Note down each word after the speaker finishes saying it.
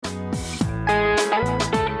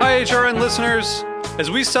HRN listeners.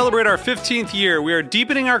 As we celebrate our 15th year, we are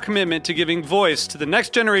deepening our commitment to giving voice to the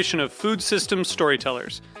next generation of food systems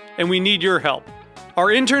storytellers, and we need your help. Our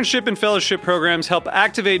internship and fellowship programs help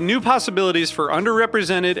activate new possibilities for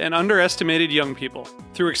underrepresented and underestimated young people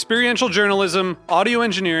through experiential journalism, audio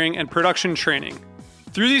engineering, and production training.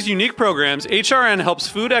 Through these unique programs, HRN helps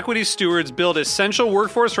food equity stewards build essential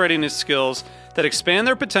workforce readiness skills that expand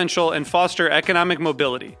their potential and foster economic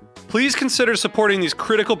mobility. Please consider supporting these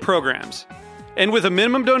critical programs. And with a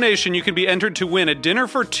minimum donation, you can be entered to win a dinner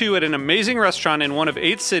for two at an amazing restaurant in one of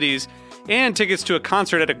 8 cities and tickets to a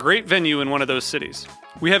concert at a great venue in one of those cities.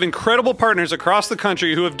 We have incredible partners across the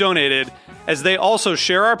country who have donated, as they also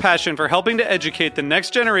share our passion for helping to educate the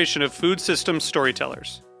next generation of food systems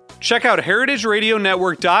storytellers. Check out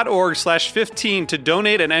heritageradionetwork.org/15 to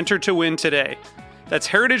donate and enter to win today. That's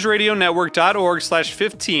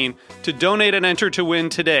heritageradionetwork.org/15 to donate and enter to win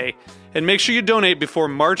today. And make sure you donate before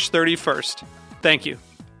March 31st. Thank you.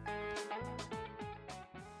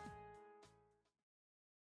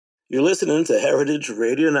 You're listening to Heritage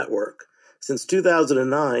Radio Network. Since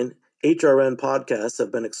 2009, HRN podcasts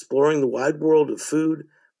have been exploring the wide world of food,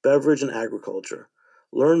 beverage, and agriculture.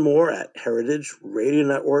 Learn more at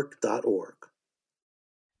heritageradionetwork.org.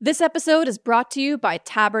 This episode is brought to you by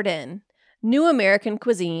Tabard Inn, new American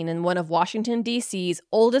cuisine in one of Washington, D.C.'s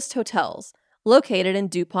oldest hotels, located in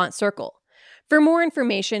DuPont Circle. For more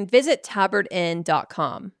information, visit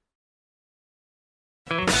tabardinn.com.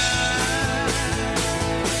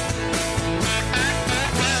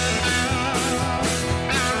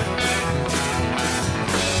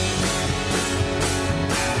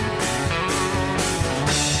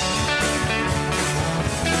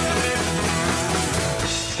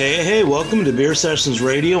 Hey, welcome to Beer Sessions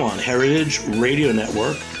Radio on Heritage Radio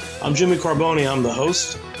Network. I'm Jimmy Carboni, I'm the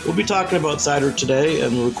host. We'll be talking about cider today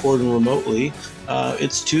and recording remotely.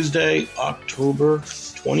 It's Tuesday, October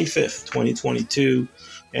 25th, 2022,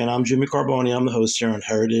 and I'm Jimmy Carboni, I'm the host here on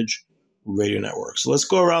Heritage Radio Network. So let's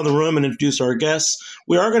go around the room and introduce our guests.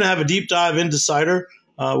 We are going to have a deep dive into cider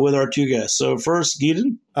with our two guests. So first,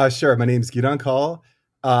 Gidon. Sure, my name is Gidon Coll.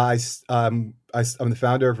 I'm the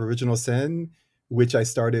founder of Original Sin, which I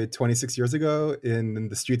started 26 years ago in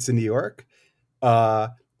the streets of New York.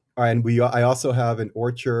 And I also have an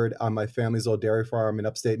orchard on my family's old dairy farm in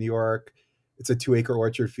upstate New York. It's a 2-acre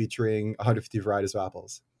orchard featuring 150 varieties of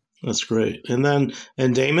apples. That's great. And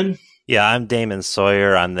Damin? Yeah, I'm Damin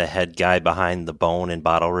Sawyer. I'm the head guy behind the Bone and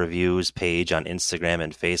Bottle Reviews page on Instagram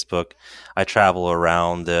and Facebook. I travel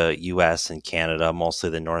around the U.S. and Canada, mostly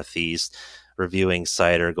the Northeast, reviewing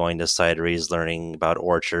cider, going to cideries, learning about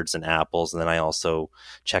orchards and apples, and then I also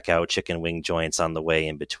check out chicken wing joints on the way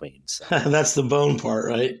in between. So. That's the bone part,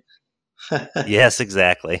 right? Yes,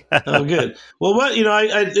 exactly. Oh, good. Well,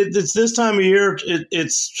 it's this time of year.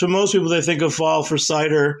 It's to most people they think of fall for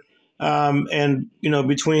cider, and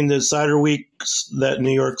between the cider weeks that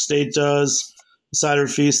New York State does, the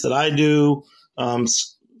CiderFeast that I do,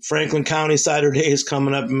 Franklin County Cider Days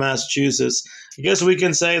coming up in Massachusetts. I guess we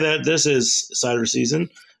can say that this is cider season.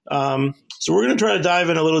 So we're going to try to dive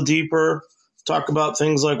in a little deeper, talk about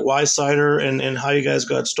things like why cider and how you guys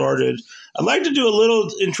got started. I'd like to do a little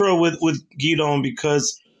intro with Gidon,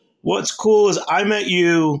 because what's cool is I met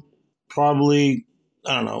you probably,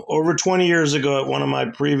 over 20 years ago at one of my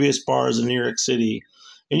previous bars in New York City.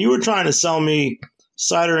 And you were trying to sell me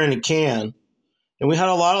cider in a can. And we had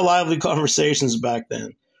a lot of lively conversations back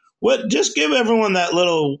then. Just give everyone that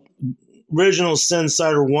little Original Sin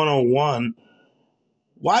Cider 101.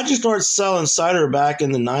 Why'd you start selling cider back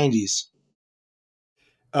in the 90s?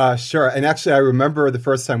 Sure. And actually, I remember the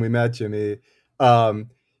first time we met, Jimmy. And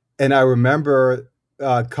I remember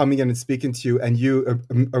coming in and speaking to you, and you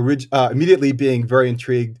immediately being very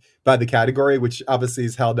intrigued by the category, which obviously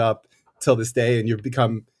is held up till this day. And you've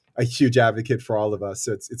become a huge advocate for all of us.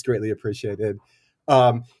 So it's greatly appreciated.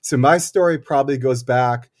 So my story probably goes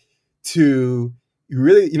back to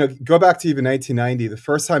go back to even 1990. The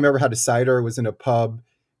first time I ever had a cider was in a pub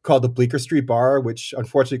called the Bleecker Street Bar, which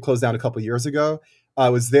unfortunately closed down a couple of years ago. I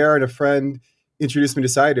was there, and a friend introduced me to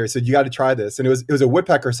cider. Said, "You got to try this." And it was a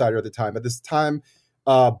woodpecker cider at the time. At this time,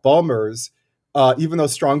 Bulmers, even though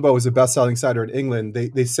Strongbow was a best-selling cider in England,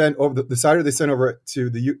 they sent over the cider they sent over to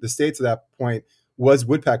the States at that point was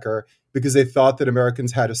woodpecker, because they thought that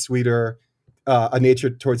Americans had a nature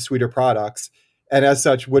towards sweeter products. And as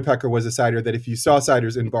such, woodpecker was a cider that if you saw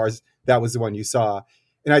ciders in bars, that was the one you saw.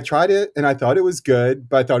 And I tried it, and I thought it was good,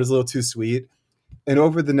 but I thought it was a little too sweet. And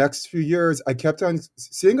over the next few years, I kept on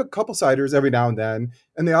seeing a couple ciders every now and then,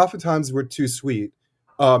 and they oftentimes were too sweet.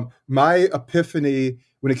 My epiphany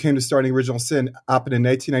when it came to starting Original Sin happened in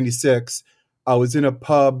 1996. I was in a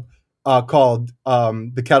pub called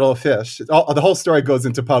the Kettle of Fish. The whole story goes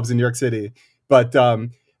into pubs in New York City. But I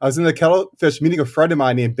was in the Kettle of Fish meeting a friend of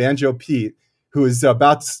mine named Banjo Pete, who was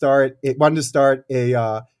wanted to start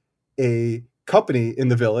a company in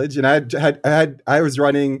the village. And I was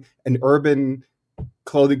running an urban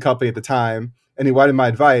clothing company at the time, and he wanted my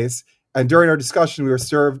advice. And during our discussion, we were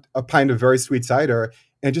served a pint of very sweet cider.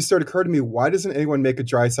 And it just started to occur to me, why doesn't anyone make a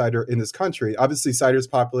dry cider in this country? Obviously, cider is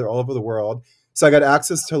popular all over the world. So I got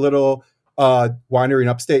access to a little winery in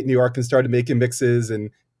upstate New York and started making mixes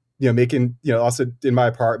and, also in my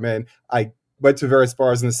apartment. I went to various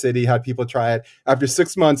bars in the city, had people try it. After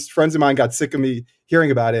 6 months, friends of mine got sick of me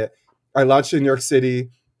hearing about it. I launched it in New York City,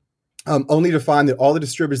 only to find that all the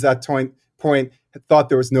distributors at that point thought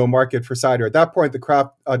there was no market for cider. At that point, the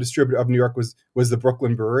craft distributor of New York was the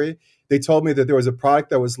Brooklyn Brewery. They told me that there was a product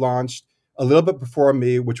that was launched a little bit before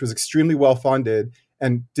me, which was extremely well funded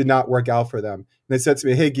and did not work out for them. And they said to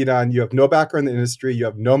me, "Hey, Gidon, you have no background in the industry. You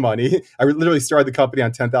have no money." I literally started the company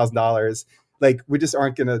on $10,000. Like, you're just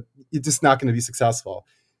not going to be successful.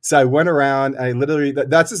 So I went around and I literally,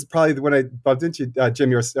 that's just probably when I bumped into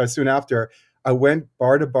Jimmy or soon after. I went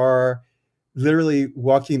bar to bar, literally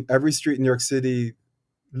walking every street in New York City,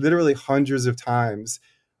 literally hundreds of times,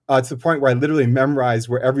 to the point where I literally memorized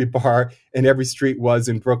where every bar and every street was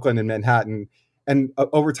in Brooklyn and Manhattan. And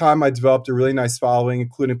over time, I developed a really nice following,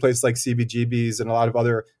 including places like CBGB's and a lot of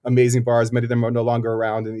other amazing bars. Many of them are no longer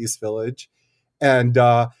around in the East Village. And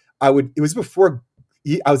it was before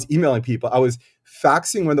I was emailing people. I was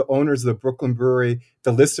faxing one of the owners of the Brooklyn Brewery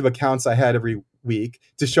the list of accounts I had every week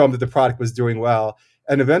to show them that the product was doing well.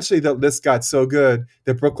 And eventually that list got so good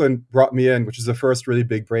that Brooklyn brought me in, which was the first really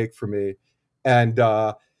big break for me. And,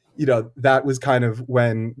 that was kind of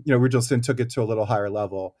when, Original Sin took it to a little higher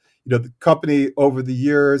level. The company over the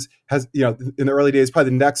years has, in the early days,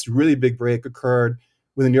 probably the next really big break occurred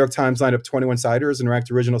when the New York Times lined up 21 ciders and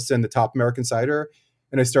ranked Original Sin the top American cider.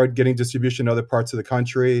 And I started getting distribution in other parts of the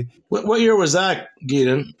country. What year was that,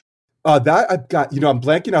 Gidon? That I've got, I'm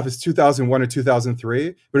blanking off, it's 2001 or 2003,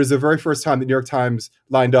 but it was the very first time the New York Times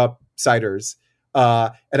lined up ciders.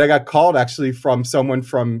 And I got called actually from someone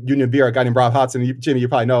from Union Beer, a guy named Rob Hodson. Jimmy, you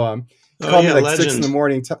probably know him. He called me like legend. 6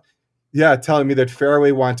 a.m. Telling me that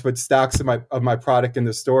Fairway wanted to put stocks of my product in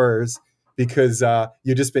the stores because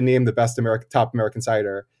you've just been named the best top American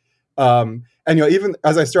cider. And even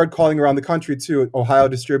as I started calling around the country too, Ohio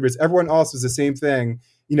distributors, everyone else was the same thing.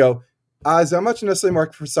 As I'm not necessarily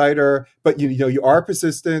market for cider, but you are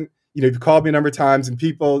persistent. You've called me a number of times, and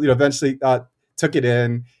people eventually took it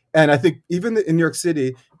in. And I think even in New York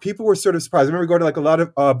City, people were sort of surprised. I remember going to like a lot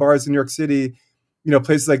of bars in New York City,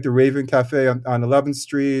 places like the Raven Cafe on 11th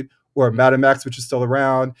Street or Madame X, which is still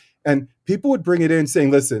around, and people would bring it in saying,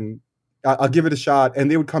 "Listen, I'll give it a shot," and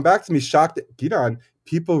they would come back to me shocked that, Gidon,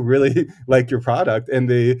 people really like your product, and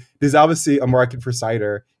there's obviously a market for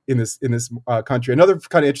cider in this country. Another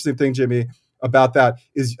kind of interesting thing, Jimmy, about that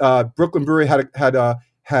is Brooklyn Brewery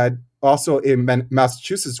had also a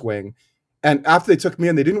Massachusetts wing, and after they took me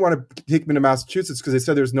in, they didn't want to take me to Massachusetts because they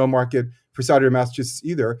said there's no market for cider in Massachusetts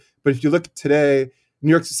either. But if you look today, New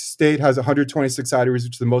York State has 126 cideries,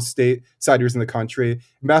 which is the most state cideries in the country.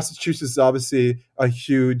 Massachusetts is obviously a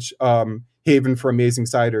huge haven for amazing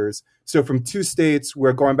ciders. So from 2 states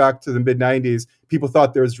where, going back to the mid-90s, people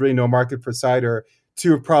thought there was really no market for cider,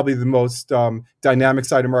 2 of probably the most dynamic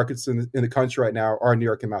cider markets in the country right now are New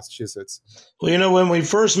York and Massachusetts. Well, when we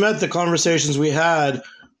first met, the conversations we had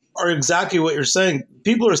are exactly what you're saying.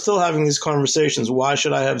 People are still having these conversations. Why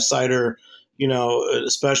should I have cider?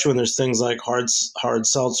 Especially when there's things like hard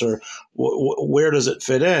seltzer, where does it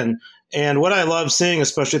fit in? And what I love seeing,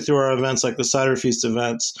 especially through our events like the CiderFeast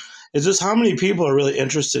events, is just how many people are really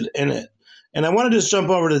interested in it. And I want to just jump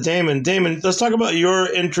over to Damin. Damin, let's talk about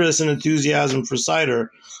your interest and enthusiasm for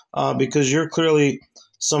cider, because you're clearly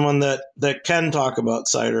someone that can talk about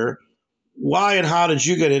cider. Why and how did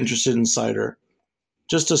you get interested in cider?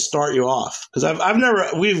 Just to start you off,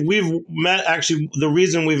 because we've met. Actually, the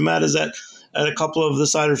reason we've met is that at a couple of the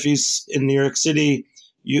cider feasts in New York City,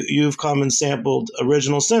 you've come and sampled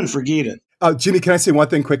Original Sin for Gidon. Jimmy, can I say one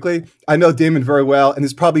thing quickly? I know Damin very well, and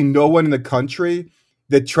there's probably no one in the country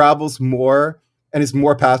that travels more and is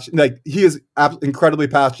more passionate. Like, he is incredibly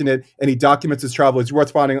passionate, and he documents his travel. He's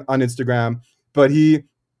worth following on Instagram, but he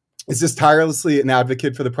is just tirelessly an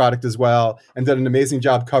advocate for the product as well, and done an amazing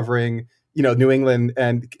job covering New England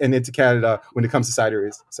and into Canada when it comes to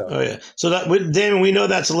cideries. So, Damin, we know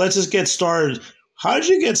that. So let's just get started. How did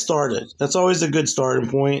you get started? That's always a good starting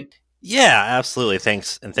point. Yeah, absolutely.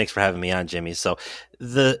 Thanks for having me on, Jimmy. So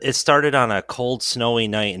It started on a cold, snowy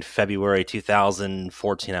night in February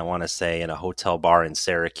 2014, I want to say, in a hotel bar in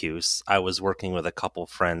Syracuse. I was working with a couple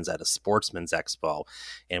friends at a sportsman's expo,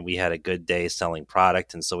 and we had a good day selling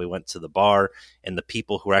product. And so we went to the bar, and the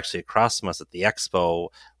people who were actually across from us at the expo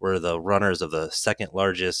were the runners of the second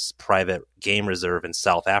largest private game reserve in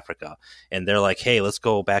South Africa. And they're like, hey, let's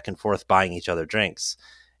go back and forth buying each other drinks.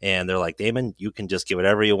 And they're like, Damin, you can just get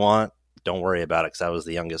whatever you want. Don't worry about it, because I was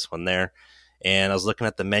the youngest one there. And I was looking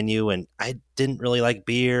at the menu, and I didn't really like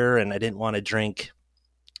beer, and I didn't want to drink.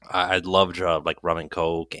 I'd love like rum and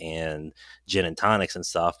Coke and gin and tonics and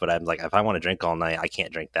stuff, but I'm like, if I want to drink all night, I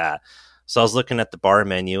can't drink that. So I was looking at the bar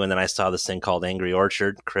menu, and then I saw this thing called Angry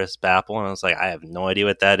Orchard crisp apple, and I was like, I have no idea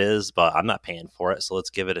what that is, but I'm not paying for it, so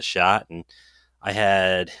let's give it a shot. And I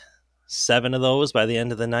had 7 of those by the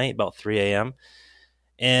end of the night, about 3 a.m.,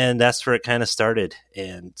 and that's where it kind of started.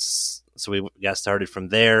 And so we got started from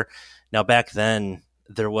there. Now, back then,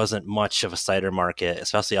 there wasn't much of a cider market,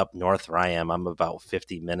 especially up north where I am. I'm about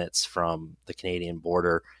 50 minutes from the Canadian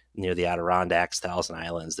border near the Adirondacks, Thousand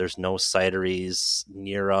Islands. There's no cideries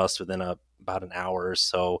near us within about an hour or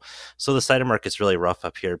so. So the cider market's really rough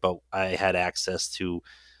up here, but I had access to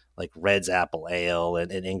like Red's Apple Ale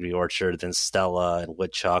and Angry Orchard and Stella and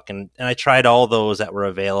Woodchuck. And I tried all those that were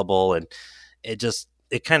available, and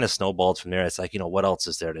it kind of snowballed from there. It's like, what else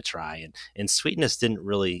is there to try? And sweetness didn't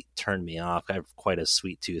really turn me off. I have quite a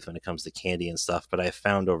sweet tooth when it comes to candy and stuff, but I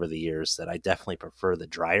found over the years that I definitely prefer the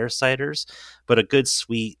drier ciders, but a good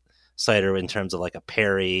sweet cider in terms of like a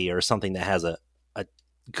Perry or something that has a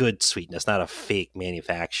good sweetness, not a fake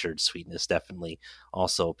manufactured sweetness, definitely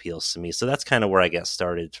also appeals to me. So that's kind of where I got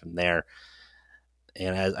started from there.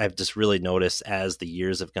 And I've just really noticed as the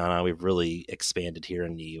years have gone on, we've really expanded here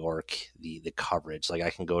in New York, the coverage. Like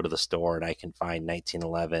I can go to the store and I can find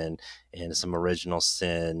 1911 and some Original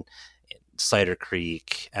Sin, Cider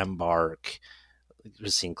Creek, Embark.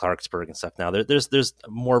 We've seen Clarksburg and stuff now. There's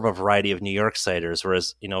more of a variety of New York ciders,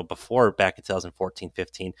 whereas, before, back in 2014,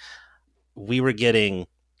 15, we were getting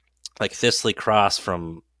like Thistley Cross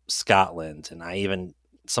from Scotland. And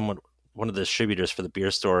one of the distributors for the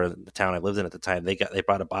beer store in the town I lived in at the time, they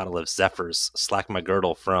brought a bottle of Zephyr's Slack My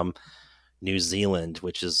Girdle from New Zealand,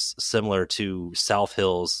 which is similar to South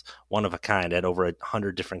Hill's One of a Kind. It had over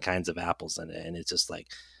 100 different kinds of apples in it. And it's just like,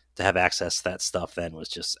 to have access to that stuff then was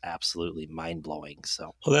just absolutely mind blowing.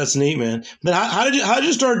 So, well, that's neat, man. But how did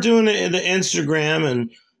you start doing it in the Instagram?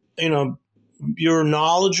 And, you're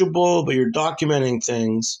knowledgeable, but you're documenting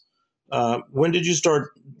things. When did you start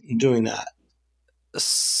doing that?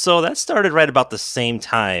 So that started right about the same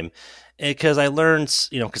time, because I learned,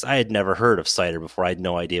 because I had never heard of cider before. I had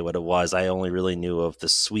no idea what it was. I only really knew of the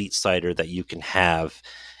sweet cider that you can have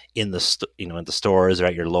in the in the stores or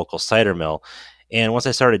at your local cider mill. And once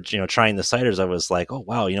I started, trying the ciders, I was like, oh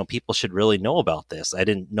wow, people should really know about this. I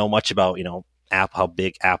didn't know much about, how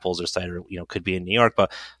big apples or cider, could be in New York.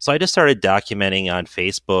 But so I just started documenting on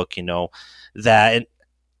Facebook, that. And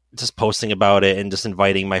just posting about it and just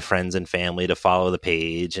inviting my friends and family to follow the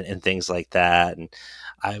page and things like that. And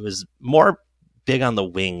I was more big on the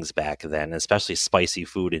wings back then, especially spicy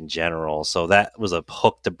food in general. So that was a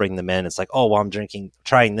hook to bring them in. It's like, oh, well, I'm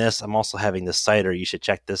trying this. I'm also having this cider. You should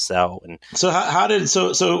check this out. And so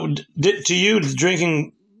to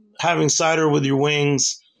you, having cider with your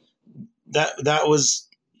wings, that was,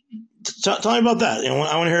 tell me about that.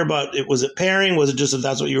 I want to hear about it. Was it pairing? Was it just that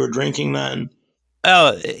that's what you were drinking then?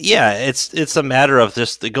 Oh, yeah, it's a matter of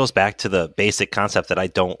just, it goes back to the basic concept that I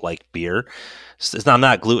don't like beer. I'm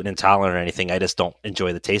not gluten intolerant or anything. I just don't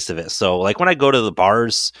enjoy the taste of it. So like when I go to the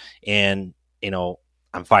bars and,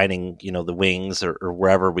 I'm finding, the wings or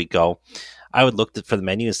wherever we go, I would look for the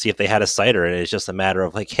menu and see if they had a cider. And it's just a matter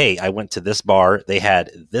of like, hey, I went to this bar, they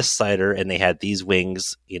had this cider and they had these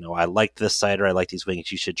wings. I liked this cider. I like these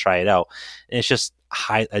wings. You should try it out. And it's just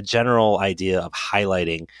a general idea of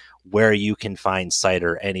highlighting where you can find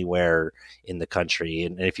cider anywhere in the country.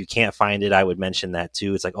 And if you can't find it, I would mention that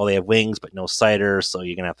too. It's like, oh, they have wings, but no cider. So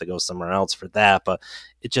you're going to have to go somewhere else for that. But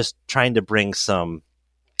it's just trying to bring some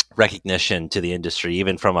recognition to the industry,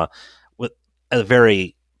 even from with a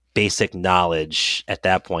very basic knowledge at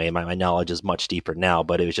that point. My knowledge is much deeper now,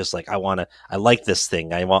 but it was just like, I like this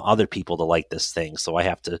thing. I want other people to like this thing. So I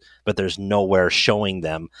have to, but there's nowhere showing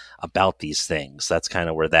them about these things. That's kind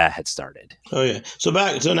of where that had started. Oh yeah. So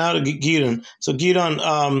now to Gidon. So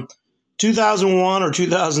Gidon, 2001 or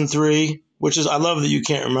 2003, which is, I love that you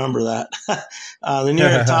can't remember that. The New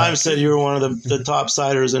York Times said you were one of the top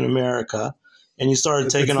ciders in America, and you started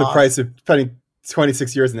taking off. The price of spending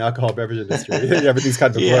 26 years in the alcohol beverage industry. Everything's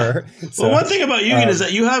kind of a blur. So, well, one thing about you is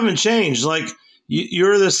that you haven't changed. Like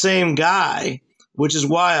you're the same guy. which is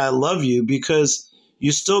why I love you, because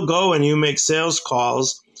you still go and you make sales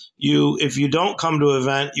calls. If you don't come to an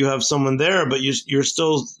event, you have someone there, but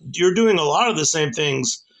you're doing a lot of the same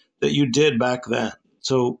things that you did back then.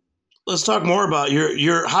 So let's talk more about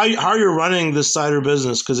how you're running this cider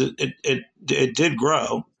business, because it did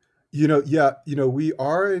grow. We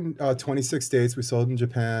are in 26 states. We sold in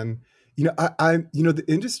Japan. The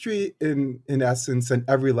industry in essence and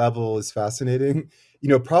every level is fascinating.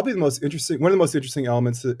 Probably one of the most interesting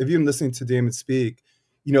elements, if you've been listening to Damin speak,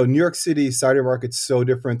 New York City cider market's so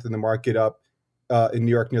different than the market up in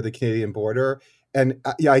New York near the Canadian border. And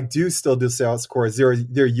I do still do sales calls. There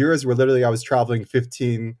are years where literally I was traveling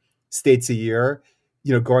 15 states a year,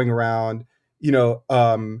 going around,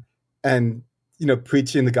 and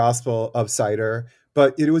preaching the gospel of cider.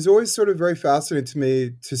 But it was always sort of very fascinating to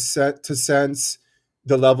me to sense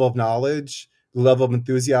the level of knowledge, the level of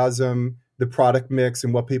enthusiasm, the product mix,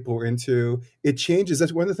 and what people were into. It changes.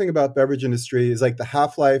 That's one of the things about beverage industry is like the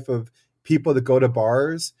half-life of people that go to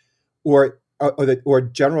bars or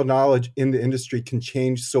general knowledge in the industry can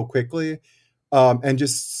change so quickly. And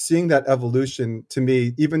just seeing that evolution, to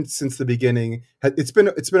me, even since the beginning, it's been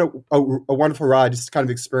a wonderful ride, just kind of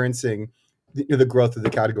experiencing the growth of the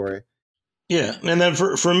category. Yeah. And then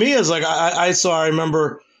for me, it's like I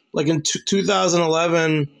remember like in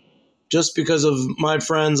 2011, just because of my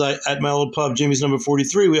friends at my old pub, Jimmy's Number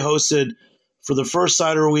 43, we hosted for the first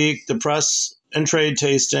cider week, the press and trade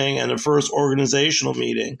tasting, and the first organizational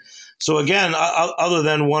meeting. So again, other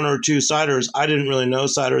than one or two ciders, I didn't really know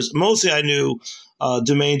ciders. Mostly I knew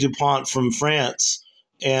Domaine DuPont from France,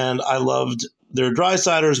 and I loved their dry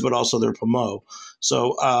ciders, but also their Pommeau.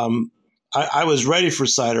 So I was ready for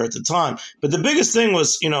cider at the time. But the biggest thing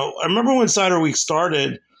was, I remember when Cider Week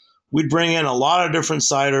started, we'd bring in a lot of different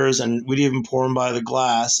ciders, and we'd even pour them by the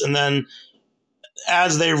glass. And then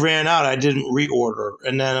as they ran out, I didn't reorder.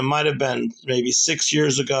 And then it might have been maybe 7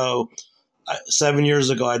 years ago,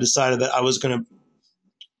 I decided that I was going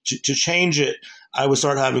to change it. I would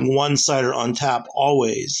start having one cider on tap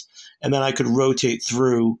always, and then I could rotate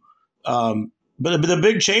through. But the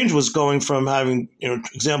big change was going from having,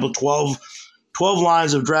 example, 12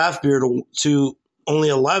 lines of draft beer to only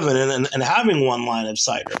 11 and having one line of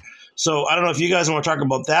cider. So I don't know if you guys want to talk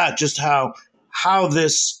about that, just how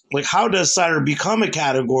does cider become a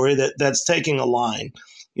category that's taking a line?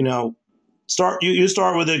 You start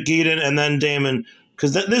with a Gidon and then Damin,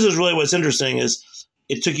 because this is really what's interesting is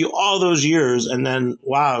it took you all those years, and then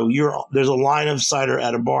wow, there's a line of cider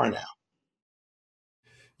at a bar now.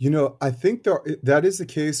 I think that is the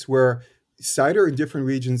case where cider in different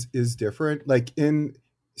regions is different. Like in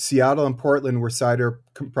Seattle and Portland, where cider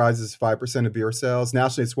comprises 5% of beer sales,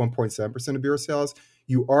 nationally it's 1.7% of beer sales,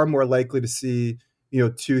 you are more likely to see,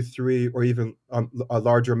 2, 3, or even a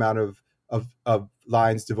larger amount of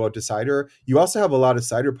lines devoted to cider. You also have a lot of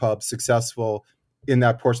cider pubs successful in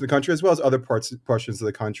that portion of the country, as well as other portions of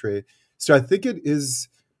the country. So I think it is,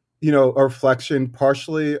 a reflection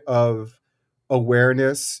partially of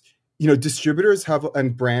awareness. Distributors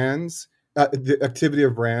and brands, the activity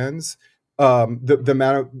of brands, the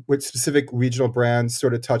amount of which specific regional brands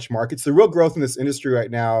sort of touch markets. The real growth in this industry right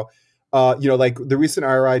now, like the recent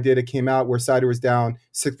IRI data came out where cider was down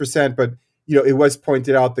 6%, but it was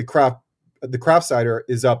pointed out the craft cider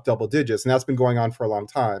is up double digits, and that's been going on for a long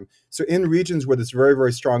time. So in regions where there's very,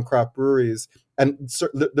 very strong craft breweries and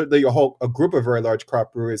a group of very large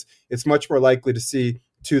craft breweries, it's much more likely to see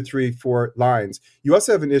 2, 3, 4 lines. You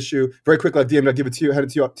also have an issue, very quickly, like Damin, I'll give it to you, hand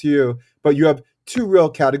it up to you, but you have two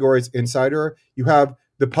real categories in cider. You have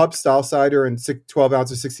the pub style cider in 12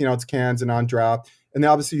 ounce or 16 ounce cans and on draft. And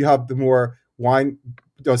then obviously you have the more wine,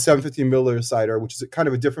 750 milliliter cider, which is kind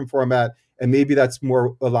of a different format. And maybe that's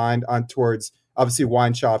more aligned on towards obviously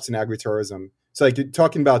wine shops and agritourism. So like you're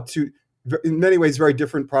talking about two, in many ways, very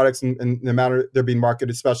different products and the manner they're being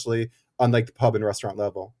marketed, especially on like the pub and restaurant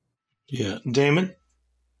level. Yeah. Damin?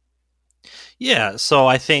 Yeah, so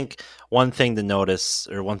I think one thing to notice,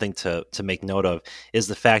 or one thing to make note of, is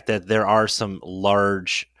the fact that there are some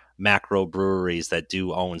large macro breweries that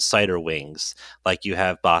do own cider wings. Like you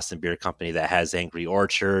have Boston Beer Company that has Angry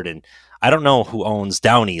Orchard, and I don't know who owns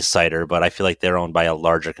Downey's Cider, but I feel like they're owned by a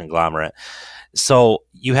larger conglomerate. So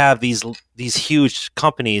you have these huge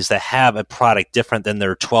companies that have a product different than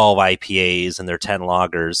their 12 IPAs and their 10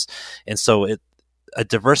 lagers, and so a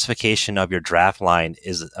diversification of your draft line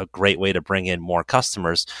is a great way to bring in more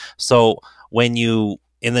customers. So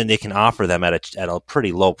and then they can offer them at a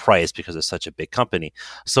pretty low price because it's such a big company.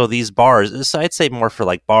 So these bars, I'd say more for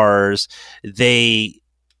like bars, they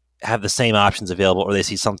have the same options available, or they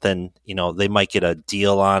see something, they might get a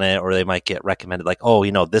deal on it, or they might get recommended like,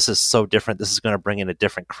 oh, this is so different. This is going to bring in a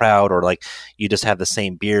different crowd, or like you just have the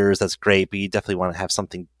same beers. That's great, but you definitely want to have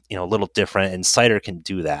something, a little different, and cider can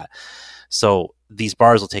do that. So these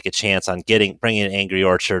bars will take a chance on bringing an Angry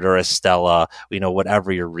Orchard or a Stella,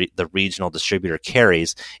 whatever the regional distributor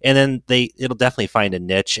carries, and then it'll definitely find a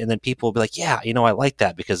niche, and then people will be like, yeah, I like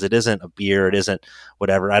that because it isn't a beer, it isn't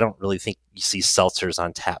whatever. I don't really think you see seltzers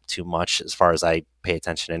on tap too much, as far as I pay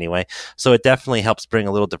attention anyway. So it definitely helps bring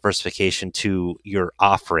a little diversification to your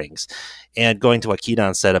offerings. And going to what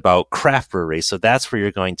Gidon said about craft breweries, so that's where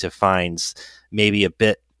you're going to find maybe a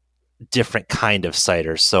bit different kind of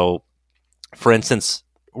cider. So for instance,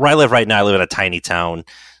 where I live right now, I live in a tiny town.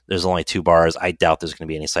 There's only 2 bars. I doubt there's going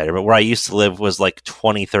to be any cider. But where I used to live was like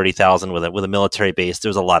 20, 30,000 with a military base. There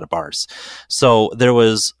was a lot of bars. So there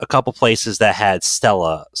was a couple places that had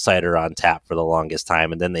Stella cider on tap for the longest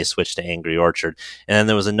time, and then they switched to Angry Orchard. And then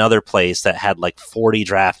there was another place that had like 40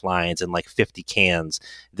 draft lines and like 50 cans.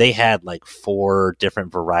 They had like 4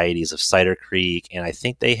 different varieties of Cider Creek, and I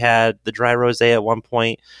think they had the dry rosé at one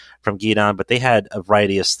point from Gidon, but they had a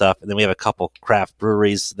variety of stuff. And then we have a couple craft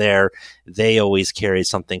breweries there. They always carried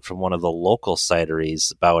something from one of the local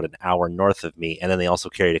cideries about an hour north of me. And then they also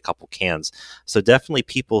carried a couple cans. So definitely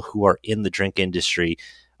people who are in the drink industry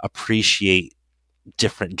appreciate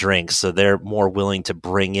different drinks. So they're more willing to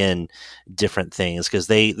bring in different things because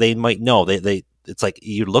they might know it's like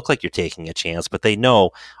you look like you're taking a chance, but they know,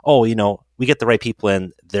 we get the right people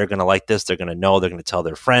in, they're going to like this, they're going to know, they're going to tell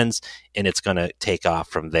their friends, and it's going to take off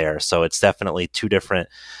from there. So it's definitely 2 different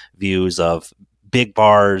views of big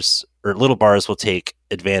bars or little bars will take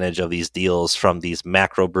advantage of these deals from these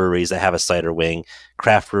macro breweries that have a cider wing.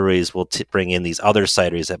 Craft breweries will bring in these other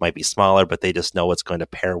cideries that might be smaller, but they just know it's going to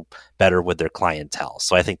pair better with their clientele.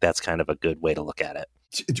 So I think that's kind of a good way to look at it.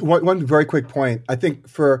 One very quick point. I think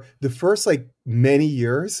for the first many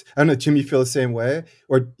years, I don't know, Jim, you feel the same way,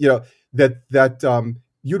 or that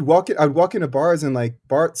I'd walk into bars and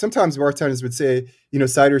sometimes bartenders would say,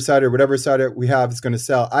 cider, whatever cider we have is going to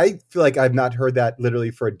sell. I feel like I've not heard that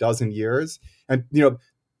literally for a dozen years, and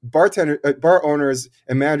bar owners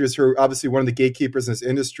and managers who are obviously one of the gatekeepers in this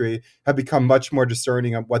industry have become much more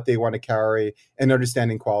discerning on what they want to carry and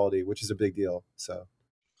understanding quality, which is a big deal. So.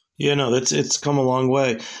 Yeah, no, it's come a long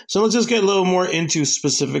way. So let's just get a little more into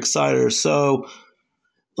specific ciders. So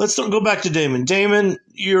let's go back to Damin. Damin,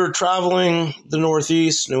 you're traveling the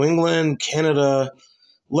Northeast, New England, Canada.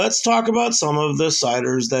 Let's talk about some of the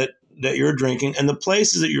ciders that you're drinking and the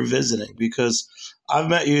places that you're visiting, because I've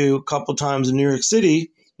met you a couple times in New York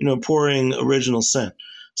City, pouring Original Sin.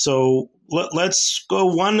 So let's go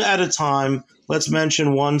one at a time. Let's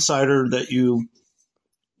mention one cider that you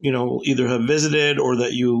either have visited or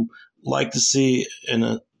that you like to see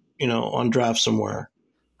in on draft somewhere.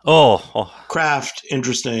 Oh. Craft,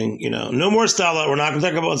 interesting. No more Stella. We're not going to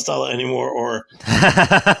talk about Stella anymore, or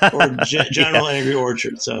General Angry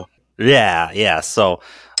Orchard. So yeah. So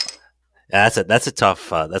that's a tough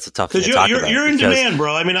thing to talk about. You're in demand,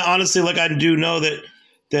 bro. I mean, honestly, I do know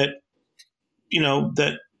that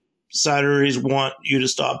cideries want you to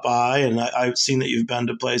stop by, and I've seen that you've been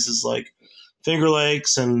to places like Finger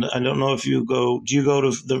Lakes, and I don't know if do you go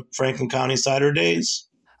to the Franklin County Cider Days?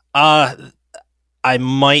 I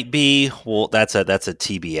might be. Well, that's a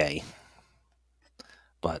TBA,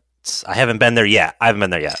 but I haven't been there yet.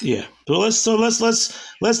 Yeah. Let's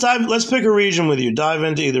pick a region with you. Dive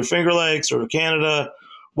into either Finger Lakes or Canada.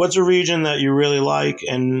 What's a region that you really like?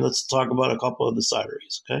 And let's talk about a couple of the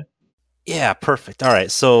cideries. Okay. Yeah, perfect. All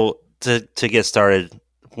right. So to get started,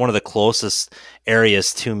 one of the closest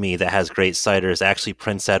areas to me that has great cider is actually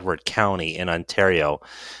Prince Edward County in Ontario.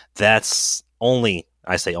 That's only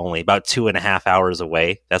about 2.5 hours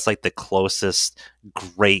away. That's like the closest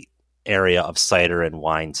great area of cider and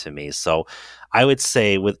wine to me. So I would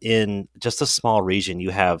say within just a small region,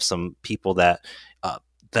 you have some people that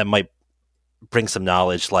might bring some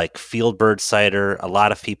knowledge, like Fieldbird Cider. A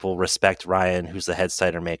lot of people respect Ryan, who's the head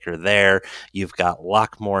cider maker there. You've got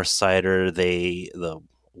Lockmore Cider. The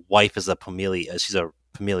wife is she's a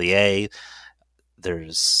Pamelier.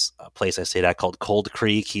 There's a place I stayed at called Cold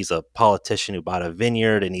Creek. He's a politician who bought a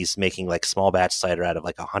vineyard, and he's making small batch cider out of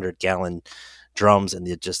 100-gallon drums, and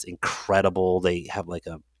they're just incredible. They have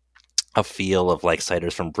a feel of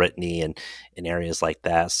ciders from Brittany and in areas like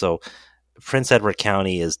that. So Prince Edward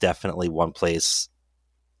County is definitely one place.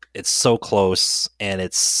 It's so close, and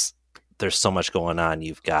there's so much going on.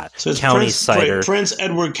 You've got county cider. Prince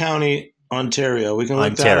Edward County, Ontario. We can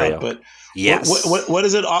look that up, but yes. What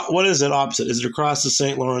is it? What is it opposite? Is it across the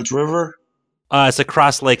St. Lawrence River? It's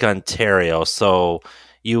across Lake Ontario. So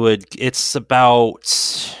It's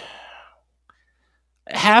about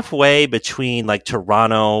halfway between like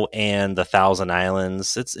Toronto and the Thousand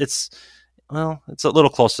Islands. It's a little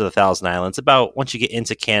closer to the Thousand Islands. About once you get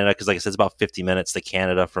into Canada, because like I said, it's about 50 minutes to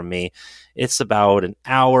Canada from me. It's about an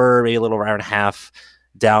hour, maybe a little hour and a half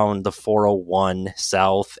down the 401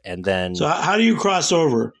 south, and then. So how do you cross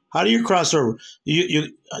over? You're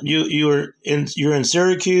in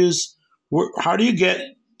Syracuse. How do you get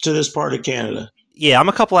to this part of Canada? Yeah, I'm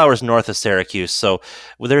a couple hours north of Syracuse, so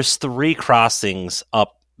there's 3 crossings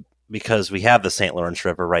up because we have the St. Lawrence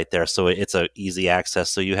River right there, so it's a easy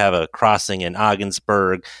access. So you have a crossing in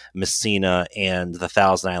Ogdensburg, Messina, and the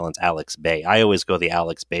Thousand Islands Alex Bay. I always go the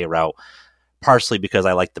Alex Bay route, partially because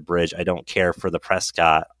I like the bridge. I don't care for the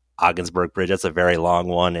Prescott Ogdensburg Bridge. That's a very long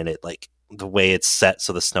one, and it like the way it's set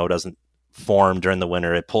so the snow doesn't form during the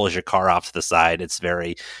winter. It pulls your car off to the side. It's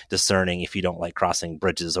very discerning if you don't like crossing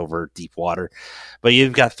bridges over deep water. But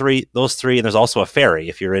you've got those three, and there's also a ferry.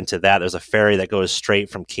 If you're into that, there's a ferry that goes straight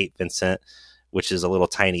from Cape Vincent, which is a little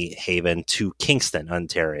tiny haven, to Kingston,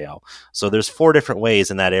 Ontario. So there's 4 different ways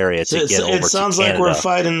in that area to get over to Canada. It sounds like we're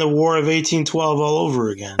fighting the War of 1812 all over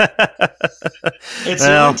again. It's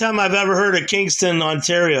the only time I've ever heard of Kingston,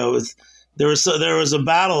 Ontario. There was a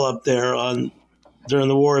battle up there during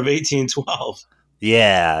the War of 1812.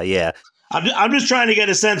 Yeah. I'm just trying to get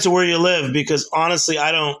a sense of where you live, because honestly,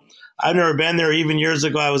 I've never been there. Even years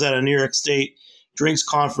ago, I was at a New York State drinks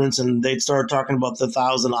conference, and they'd started talking about the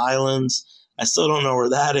Thousand Islands. I still don't know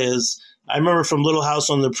where that is. I remember from Little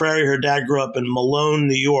House on the Prairie, her dad grew up in Malone,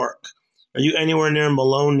 New York. Are you anywhere near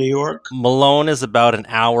Malone, New York? Malone is about an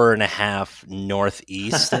hour and a half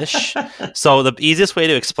northeast-ish. So the easiest way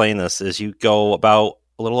to explain this is you go about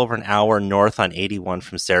a little over an hour north on 81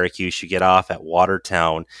 from Syracuse. You get off at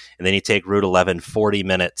Watertown, and then you take Route 11 40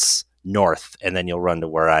 minutes north, and then you'll run to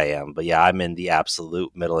where I am. But yeah, I'm in the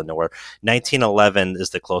absolute middle of nowhere. 1911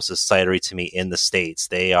 is the closest cidery to me in the States.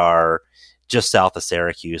 They are just south of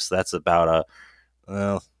Syracuse. So that's about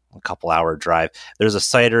a couple hour drive. There's a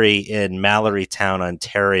cidery in Mallorytown,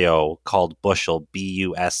 Ontario called Bushel,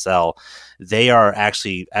 Busl. They are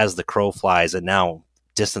actually, as the crow flies, and now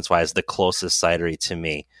distance-wise, the closest cidery to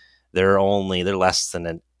me. They're less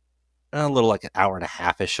than a little like an hour and a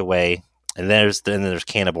half-ish away. And there's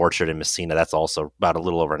Canab Orchard in Messina. That's also about a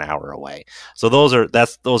little over an hour away. So those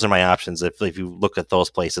are my options. If you look at those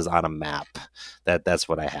places on a map, that's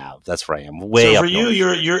what I have. That's where I am. Way up for you,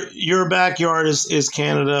 north. your backyard is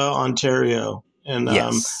Canada, Ontario, and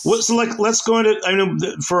yes. Let's go into. I know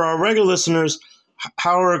for our regular listeners,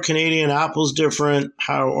 how are Canadian apples different?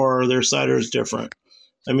 How are their ciders different?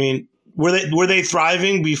 I mean, were they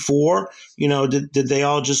thriving before? Did they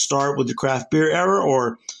all just start with the craft beer era,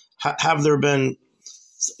 or have there been,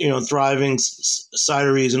 thriving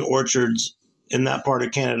cideries and orchards in that part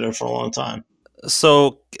of Canada for a long time?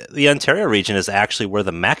 So the Ontario region is actually where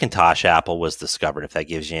the Macintosh apple was discovered, if that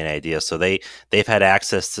gives you an idea. So they've had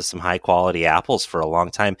access to some high quality apples for a long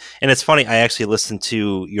time. And it's funny, I actually listened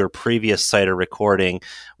to your previous cider recording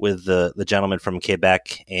with the gentleman from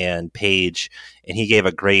Quebec and Paige, and he gave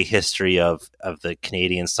a great history of the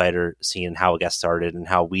Canadian cider scene and how it got started and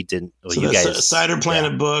how we didn't. Well, so you guys, Cider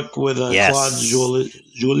Planet book with yes. Claude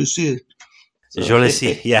Jolissier.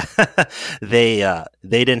 Jolissier, yeah. They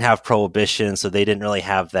didn't have prohibition, so they didn't really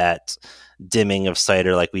have that dimming of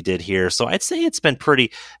cider like we did here. So I'd say it's been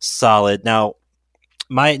pretty solid. Now,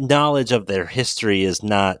 my knowledge of their history is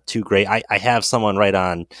not too great. I have someone right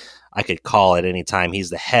on. I could call at any time.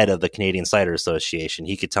 He's the head of the Canadian Cider Association.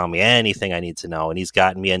 He could tell me anything I need to know, and he's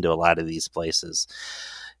gotten me into a lot of these places.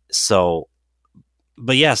 So,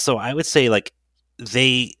 but yeah, so I would say like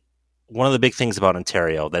one of the big things about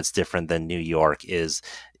Ontario that's different than New York is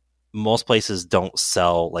most places don't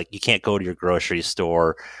sell, like you can't go to your grocery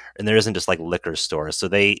store, and there isn't just like liquor stores. So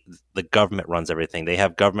the government runs everything. They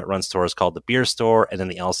have government run stores called the Beer Store, and then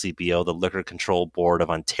the LCBO, the Liquor Control Board of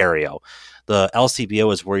Ontario. The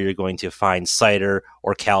LCBO is where you're going to find cider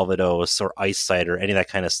or Calvados or ice cider, any of that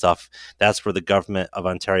kind of stuff. That's where the government of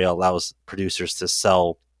Ontario allows producers to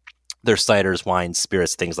sell their ciders, wines,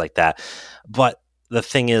 spirits, things like that. But the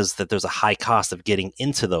thing is that there's a high cost of getting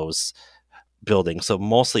into those buildings. So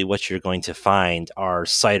mostly what you're going to find are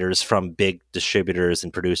ciders from big distributors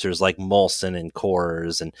and producers like Molson and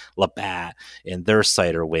Coors and Labatt and their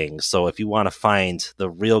cider wings. So if you want to find the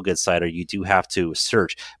real good cider, you do have to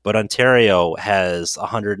search. But Ontario has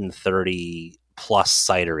 130 plus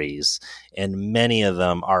cideries, and many of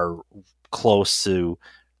them are close to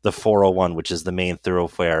the 401, which is the main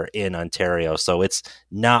thoroughfare in Ontario. So it's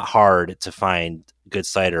not hard to find good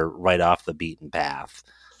cider right off the beaten path.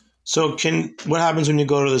 So what happens when you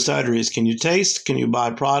go to the cideries? Can you taste? Can you buy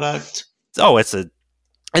product? Oh, it's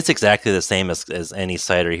exactly the same as any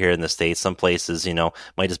cider here in the States. Some places,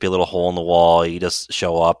 might just be a little hole in the wall. You just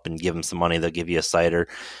show up and give them some money. They'll give you a cider.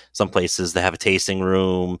 Some places, they have a tasting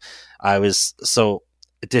room.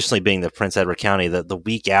 Additionally, being the Prince Edward County, the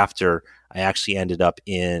week after, I actually ended up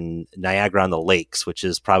in Niagara on the Lakes, which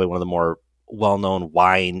is probably one of the more well-known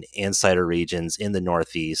wine and cider regions in the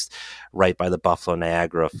Northeast, right by the Buffalo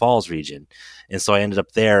Niagara Falls region. And so I ended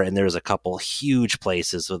up there, and there was a couple huge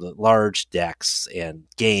places with large decks and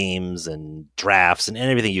games and drafts and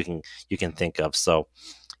everything you can think of. So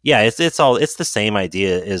yeah, it's the same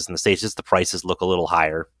idea as in the States, just the prices look a little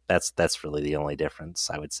higher. That's really the only difference,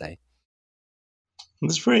 I would say.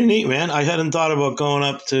 That's pretty neat, man. I hadn't thought about going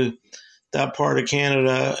up to that part of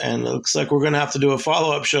Canada, and it looks like we're going to have to do a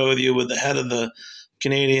follow-up show with you with the head of the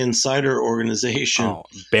Canadian Cider Organization. Oh,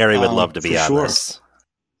 Barry would love to be on this.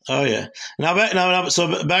 Oh yeah.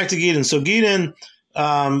 So back to Gidon. So Gidon,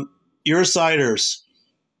 your ciders.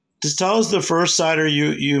 Just tell us the first cider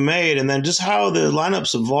you made, and then just how the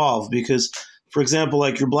lineups evolved. Because, for example,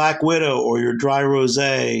 like your Black Widow or your Dry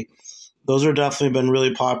Rosé, those are definitely been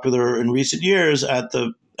really popular in recent years at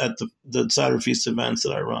the CiderFeast events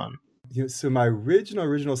that I run. So my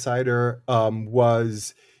original cider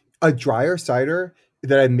was a drier cider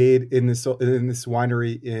that I made in this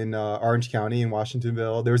winery in Orange County in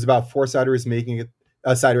Washingtonville. There was about 4 cideries making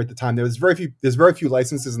a cider at the time. There's very few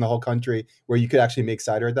licenses in the whole country where you could actually make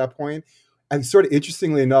cider at that point. And sort of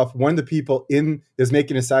interestingly enough, one of the people that's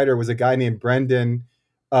making a cider was a guy named Brendan,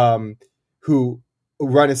 who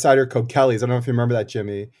run a cider called Kelly's. I don't know if you remember that,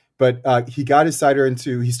 Jimmy. But he got his cider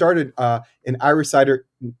he started an Irish cider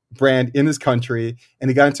brand in this country, and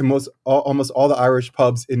he got into almost all the Irish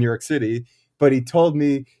pubs in New York City. But he told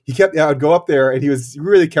me, I would go up there, and he was a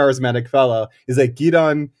really charismatic fellow. He's like,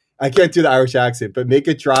 Gidon, I can't do the Irish accent, but make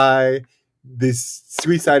it dry. These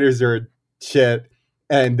sweet ciders are shit.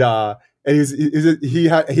 And he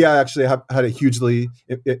actually had a hugely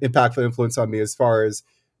impactful influence on me as far as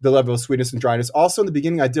the level of sweetness and dryness. Also, in the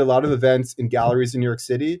beginning, I did a lot of events in galleries in New York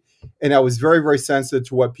City, and I was very, very sensitive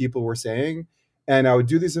to what people were saying. And I would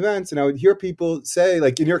do these events, and I would hear people say,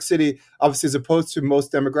 like in New York City, obviously, as opposed to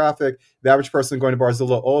most demographic, the average person going to bars is a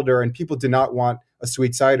little older, and people did not want a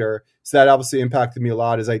sweet cider. So that obviously impacted me a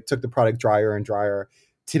lot as I took the product drier and drier.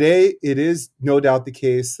 Today, it is no doubt the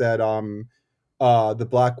case that the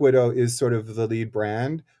Black Widow is sort of the lead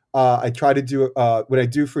brand. I try to do when I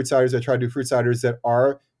do fruit ciders, I try to do fruit ciders that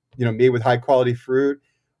are made with high quality fruit.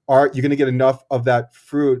 You're going to get enough of that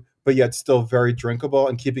fruit, but yet still very drinkable,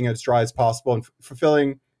 and keeping it as dry as possible and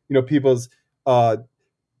fulfilling people's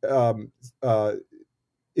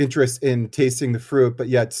interest in tasting the fruit, but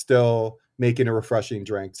yet still making a refreshing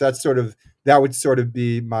drink. So that would sort of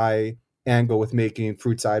be my angle with making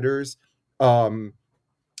fruit ciders. And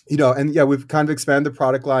yeah, we've kind of expanded the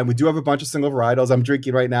product line. We do have a bunch of single varietals. I'm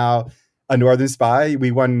drinking right now a Northern Spy.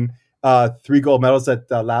 We won 3 gold medals at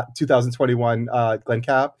the 2021 Glen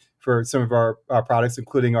Cap for some of our products,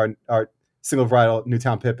 including our single varietal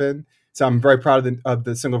Newtown Pippin. So I'm very proud of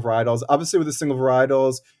the single varietals. Obviously, with the single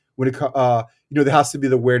varietals, when it there has to be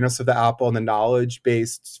the awareness of the apple and the knowledge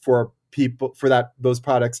base for people for those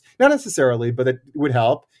products. Not necessarily, but it would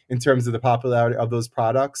help in terms of the popularity of those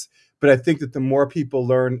products. But I think that the more people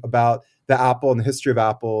learn about the apple and the history of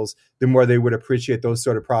apples, the more they would appreciate those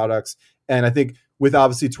sort of products. And I think with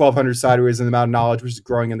obviously 1,200 cideries and the amount of knowledge which is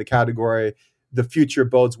growing in the category, the future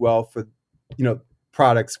bodes well for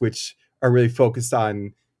products which are really focused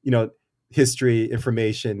on history,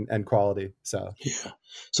 information, and quality. So yeah.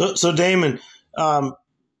 So Damin,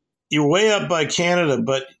 you're way up by Canada,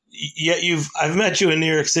 but yet I've met you in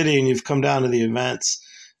New York City and you've come down to the events.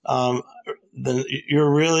 Then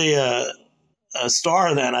you're really a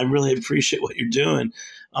star. Then I really appreciate what you're doing.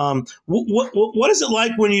 What is it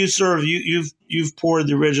like when you serve? You've poured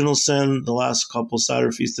the original sin the last couple of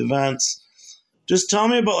CiderFeast events. Just tell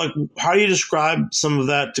me about how do you describe some of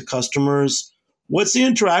that to customers? What's the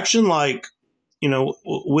interaction like,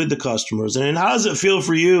 with the customers, and how does it feel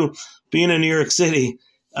for you being in New York City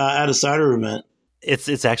at a cider event?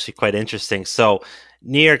 It's actually quite interesting. So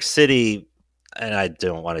New York City, and I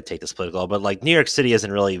don't want to take this political, but New York City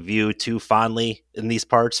isn't really viewed too fondly in these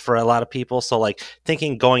parts for a lot of people. So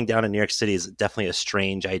thinking going down to New York City is definitely a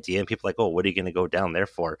strange idea. And people are like, oh, what are you going to go down there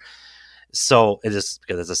for? So it is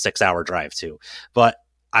because it's a 6-hour drive too. But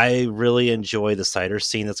I really enjoy the cider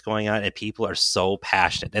scene that's going on, and people are so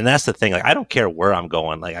passionate. And that's the thing. Like, I don't care where I'm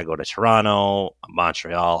going. Like, I go to Toronto,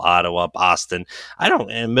 Montreal, Ottawa, Boston. I don't,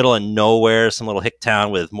 in the middle of nowhere, some little hick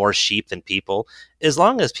town with more sheep than people. As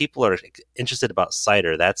long as people are interested about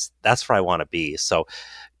cider, that's where I want to be. So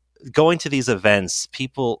going to these events,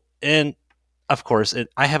 people, and of course,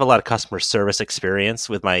 I have a lot of customer service experience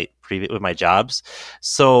with my jobs.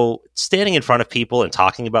 So standing in front of people and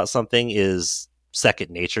talking about something is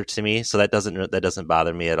second nature to me, so that doesn't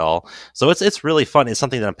bother me at all. So it's really fun. It's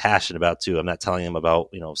something that I'm passionate about too. I'm not telling them about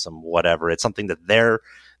some whatever. It's something that they're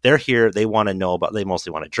here. They want to know about. They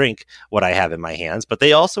mostly want to drink what I have in my hands, but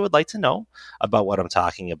they also would like to know about what I'm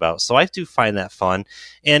talking about. So I do find that fun,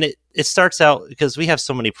 and it starts out because we have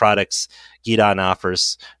so many products Gidon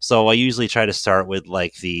offers. So I usually try to start with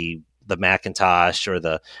like the Macintosh or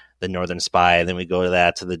the Northern Spy, and then we go to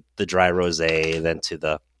that to the dry rosé, then to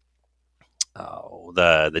the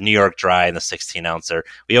New York Dry and the 16 ouncer.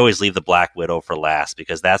 We always leave the Black Widow for last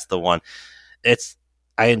because that's the one.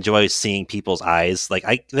 I enjoy seeing people's eyes.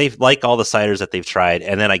 Like they like all the ciders that they've tried,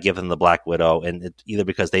 and then I give them the Black Widow, and either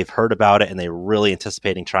because they've heard about it and they're really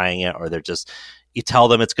anticipating trying it, or they're just, you tell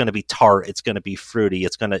them it's going to be tart, it's going to be fruity,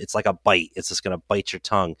 it's like a bite, it's just going to bite your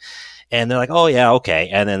tongue, and they're like, oh yeah, okay,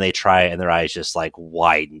 and then they try it, and their eyes just like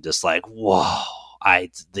widen, just like whoa.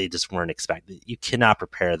 They just weren't expecting. You cannot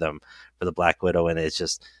prepare them for the Black Widow, and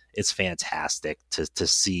it's fantastic to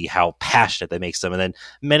see how passionate that makes them. And then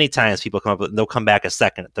many times people come up with, they'll come back a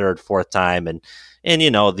second, third, fourth time, and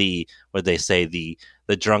what they say, the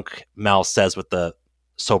drunk mouth says what the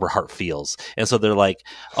sober heart feels, and so they're like,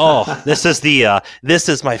 oh, I've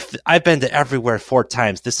been to everywhere 4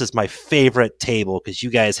 times. This is my favorite table because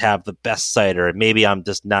you guys have the best cider, and maybe I'm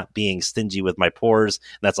just not being stingy with my pours.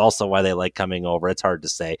 And that's also why they like coming over. It's hard to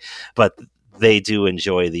say, but they do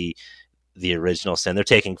enjoy the original sin. They're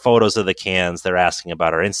taking photos of the cans. They're asking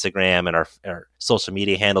about our Instagram and our social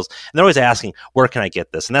media handles. And they're always asking, where can I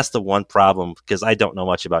get this? And that's the one problem, because I don't know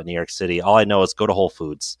much about New York City. All I know is go to Whole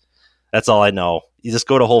Foods. That's all I know. You just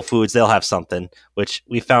go to Whole Foods, they'll have something, which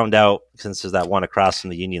we found out since there's that one across from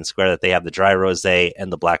the Union Square that they have the Dry Rosé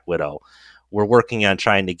and the Black Widow. We're working on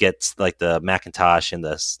trying to get like the Macintosh and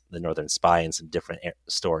the Northern Spy in some different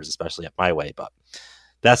stores, especially up my way. But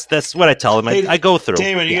that's what I tell them. I go through.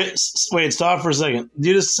 Damin, wait, stop for a second.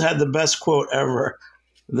 You just had the best quote ever.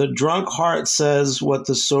 The drunk heart says what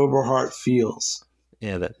the sober heart feels.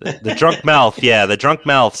 Yeah, the drunk mouth. Yeah, the drunk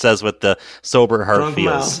mouth says what the sober heart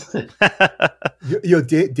feels.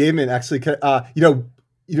 Damin, actually,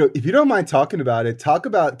 if you don't mind talking about it, can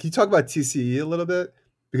you talk about TCE a little bit?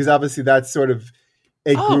 Because obviously that's sort of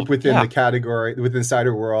a group within the category, within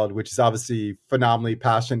cider world, which is obviously phenomenally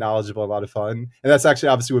passionate, knowledgeable, a lot of fun. And that's actually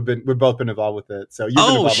obviously we've both been involved with it. So you've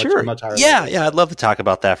been involved much higher. Yeah, I'd love to talk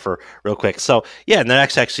about that for real quick. So yeah, and they're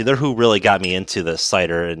actually they're who really got me into the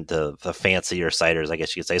cider and the fancier ciders, I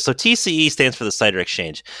guess you could say. So TCE stands for the Cider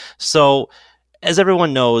Exchange. So as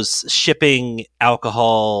everyone knows, shipping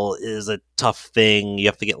alcohol is a tough thing. You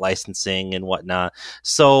have to get licensing and whatnot.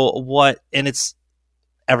 And it's,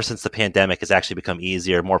 ever since the pandemic, has actually become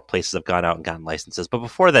easier. More places have gone out and gotten licenses. But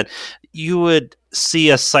before then, you would see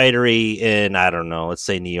a cidery in, I don't know, let's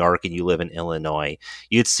say New York, and you live in Illinois.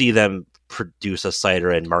 You'd see them produce a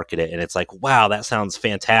cider and market it, and it's like, wow, that sounds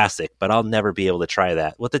fantastic, but I'll never be able to try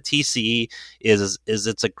that. What the TCE is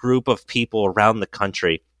it's a group of people around the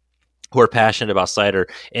country who are passionate about cider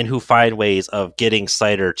and who find ways of getting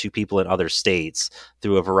cider to people in other states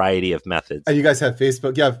through a variety of methods. And you guys have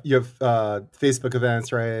Facebook. You have Facebook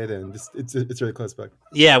events, right? And it's really close book.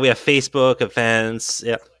 Yeah, we have Facebook events.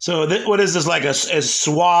 Yeah. So what is this, like a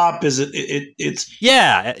swap? Is it's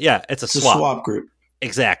yeah, it's a swap. Swap group.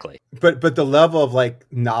 Exactly. But the level of like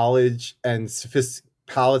knowledge and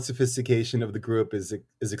palate sophistication of the group is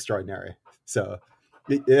extraordinary. So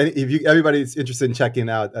if everybody's interested in checking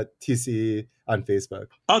out TCE on Facebook.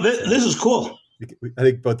 Oh, this is cool. I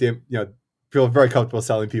think both feel very comfortable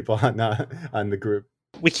selling people on the group.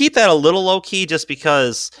 We keep that a little low key just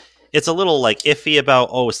because it's a little like iffy about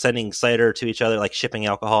sending cider to each other, like shipping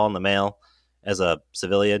alcohol in the mail as a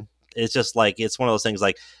civilian. It's just like, it's one of those things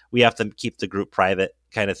like we have to keep the group private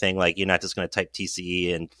kind of thing. Like, you're not just going to type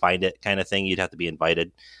TCE and find it kind of thing. You'd have to be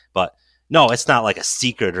invited. But no, it's not like a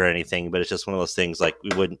secret or anything, but it's just one of those things like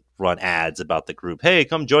we wouldn't run ads about the group. Hey,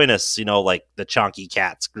 come join us, like the Chonky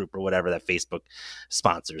Cats group or whatever that Facebook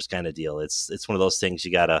sponsors kind of deal. It's one of those things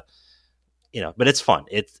you gotta, but it's fun.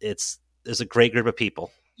 It's a great group of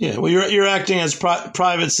people. Yeah, well, you're acting as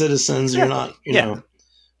private citizens. You're not, you're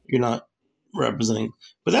not representing.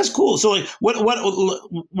 But that's cool. So, like,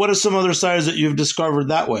 what are some other ciders that you've discovered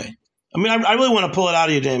that way? I mean, I really want to pull it out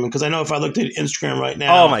of you, Damin, because I know if I looked at Instagram right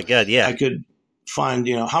now, Oh my God, yeah. I could find,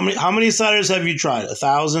 how many ciders have you tried?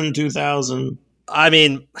 1,000, 2,000? I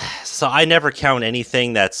mean, so I never count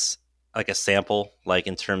anything that's like a sample, like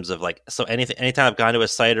in terms of like, so anytime I've gone to a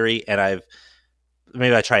cidery and I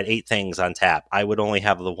tried 8 things on tap, I would only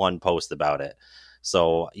have the one post about it.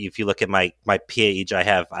 So if you look at my page, I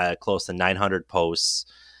have close to 900 posts.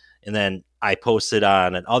 And then I posted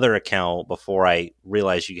on another account before I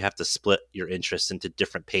realized you have to split your interests into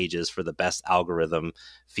different pages for the best algorithm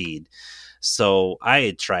feed. So I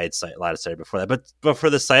had tried a lot of cider before that. But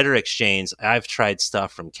for the Cider Exchange, I've tried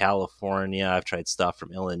stuff from California. I've tried stuff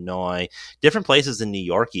from Illinois, different places in New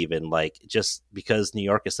York even, like just because New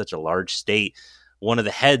York is such a large state. One of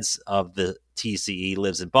the heads of the TCE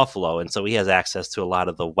lives in Buffalo, and so he has access to a lot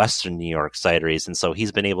of the Western New York cideries, and so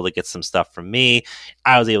he's been able to get some stuff from me.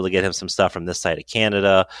 I was able to get him some stuff from this side of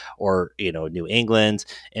Canada or New England,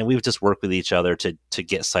 and we've just worked with each other to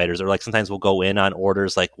get ciders. Or like sometimes we'll go in on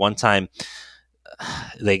orders. Like one time,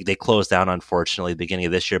 they closed down unfortunately at the beginning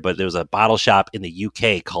of this year, but there was a bottle shop in the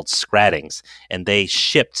UK called Scrattings, and they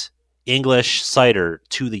shipped English cider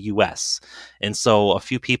to the US. And so a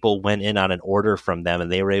few people went in on an order from them,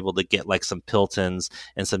 and they were able to get like some Piltons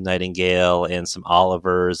and some Nightingale and some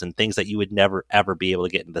Olivers and things that you would never ever be able to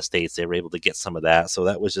get in the States. They were able to get some of that. So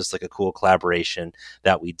that was just like a cool collaboration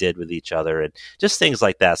that we did with each other and just things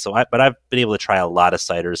like that. But I've been able to try a lot of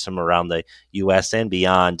ciders from around the US and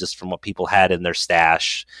beyond, just from what people had in their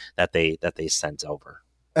stash that they sent over.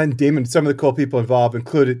 And Damin, some of the cool people involved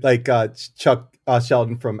included like Chuck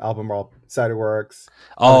Sheldon from Albemarle Cider Works.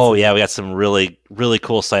 Oh yeah, we got some really, really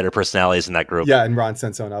cool cider personalities in that group. Yeah, and Ron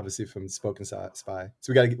Sensone, obviously from Spoken Spy.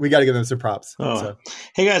 So we got to give them some props. Oh. So.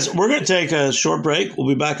 Hey guys, we're going to take a short break. We'll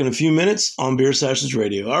be back in a few minutes on Beer Sessions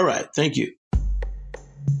Radio. All right, thank you.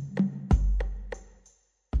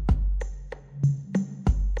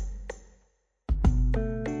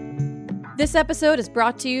 This episode is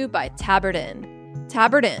brought to you by Tabard Inn.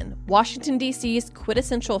 Tabard Inn, Washington, D.C.'s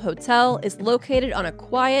quintessential hotel, is located on a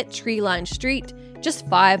quiet, tree-lined street just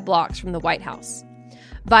 5 blocks from the White House.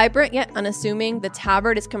 Vibrant yet unassuming, the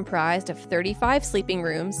Tabard is comprised of 35 sleeping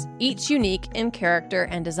rooms, each unique in character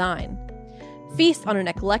and design. Feast on an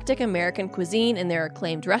eclectic American cuisine in their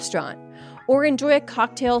acclaimed restaurant, or enjoy a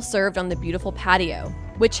cocktail served on the beautiful patio,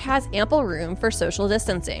 which has ample room for social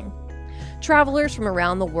distancing. Travelers from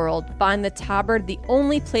around the world find the Tabard the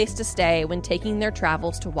only place to stay when taking their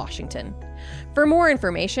travels to Washington. For more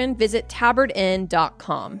information, visit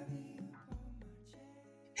tabardinn.com.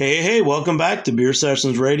 Hey, welcome back to Beer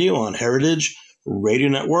Sessions Radio on Heritage Radio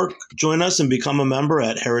Network. Join us and become a member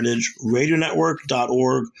at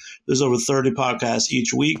heritageradionetwork.org. There's over 30 podcasts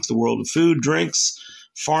each week, the world of food, drinks,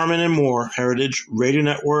 farming, and more.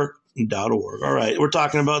 heritageradionetwork.org. All right, we're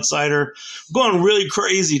talking about cider. We're going really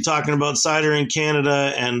crazy talking about cider in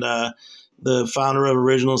Canada and the founder of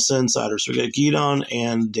Original Sin Cider. So we got Gidon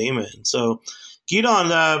and Damin. So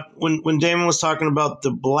Gidon, when Damin was talking about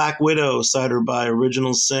the Black Widow cider by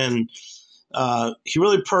Original Sin, he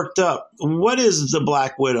really perked up. What is the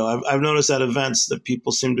Black Widow? I've noticed at events that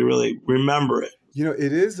people seem to really remember it.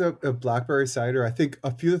 It is a blackberry cider. I think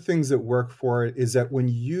a few of the things that work for it is that when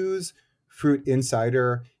you use fruit in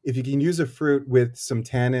cider, if you can use a fruit with some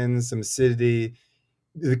tannins, some acidity,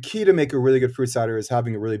 the key to make a really good fruit cider is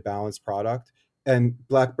having a really balanced product. And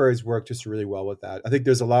blackberries work just really well with that. I think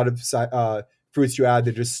there's a lot of fruits you add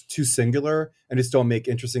that are just too singular and just don't make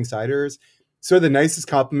interesting ciders. So the nicest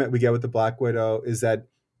compliment we get with the Black Widow is that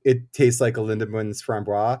it tastes like a Lindemann's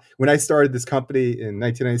Framboise. When I started this company in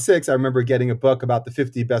 1996, I remember getting a book about the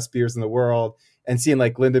 50 best beers in the world and seeing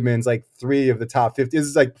like Lindemann's, like 3 of the top 50. This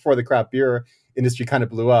is like before the craft beer industry kind of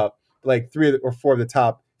blew up. Like 3 or 4 of the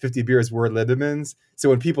top 50 beers were Lindemann's. So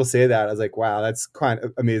when people say that, I was like, wow, that's quite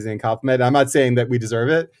an amazing compliment. I'm not saying that we deserve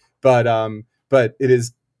it, but it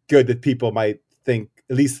is good that people might at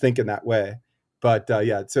least think in that way. But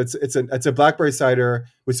yeah, so it's a blackberry cider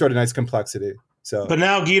with sort of nice complexity. So, but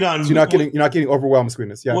now Gidon, so you're not getting overwhelmed with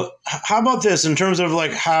sweetness. Yeah. Well, how about this in terms of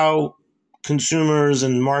like how consumers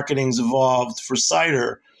and marketing's evolved for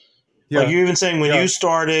cider? Yeah. Like you're even saying when you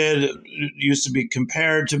started, it used to be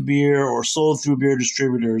compared to beer or sold through beer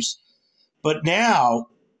distributors. But now,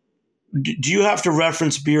 do you have to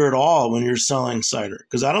reference beer at all when you're selling cider?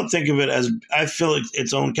 Because I don't think of it as, I feel like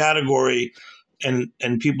its own category, and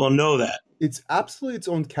people know that. It's absolutely its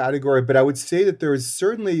own category, but I would say that there is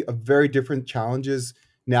certainly a very different challenges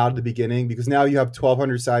now at the beginning, because now you have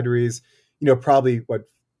 1,200 cideries, probably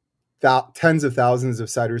tens of thousands of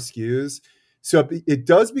cider SKUs. So it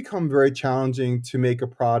does become very challenging to make a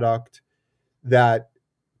product that,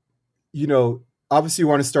 obviously you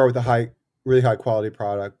want to start with a really high quality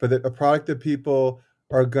product, but a product that people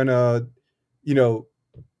are gonna, you know,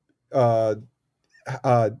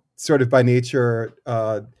 sort of by nature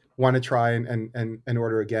want to try and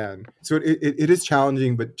order again. So it is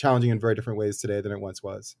challenging, but challenging in very different ways today than it once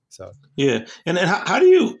was. So yeah, and how do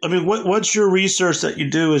you? I mean, what's your research that you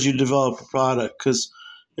do as you develop a product? Because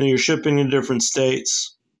you're shipping in different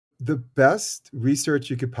states. The best research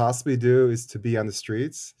you could possibly do is to be on the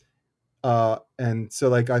streets. And so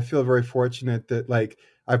like, I feel very fortunate that like,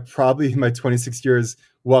 I've probably in my 26 years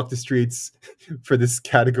walked the streets for this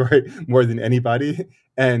category more than anybody.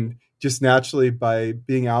 And just naturally by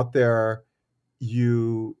being out there,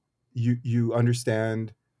 you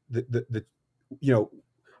understand the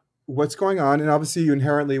what's going on. And obviously you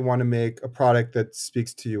inherently want to make a product that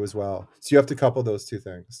speaks to you as well. So you have to couple those two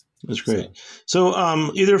things. That's great. So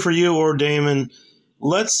either for you or Damin,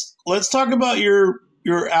 let's talk about your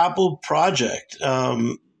Apple project.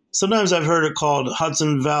 Sometimes I've heard it called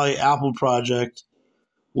Hudson Valley Apple Project.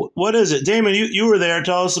 What is it? Damin, you were there.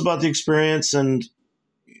 Tell us about the experience and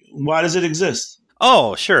why does it exist?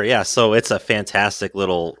 Oh, sure. Yeah. So it's a fantastic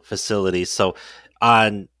little facility. So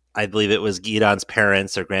on, I believe it was Gidon's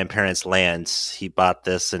parents' or grandparents' land, he bought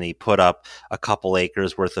this and he put up a couple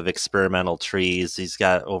acres worth of experimental trees. He's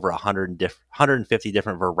got over 150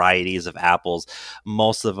 different varieties of apples.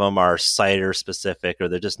 Most of them are cider specific, or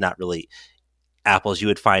they're just not really apples you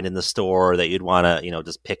would find in the store that you'd want to,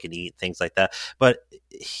 just pick and eat, things like that. But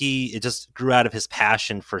it just grew out of his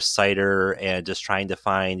passion for cider and just trying to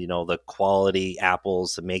find, the quality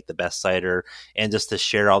apples to make the best cider and just to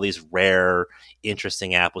share all these rare,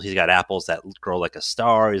 interesting apples. He's got apples that grow like a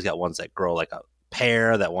star. He's got ones that grow like a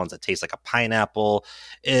pear, ones that taste like a pineapple.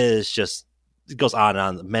 It goes on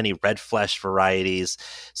and on, many red flesh varieties.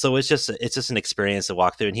 So it's just an experience to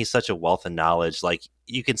walk through. And he's such a wealth of knowledge. Like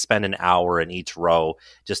you can spend an hour in each row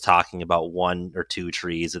just talking about one or two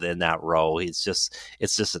trees within that row. It's just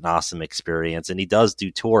an awesome experience. And he does do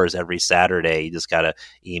tours every Saturday. You just got to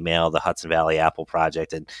email the Hudson Valley Apple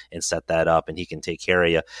Project and set that up and he can take care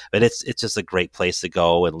of you. But it's just a great place to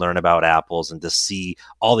go and learn about apples and to see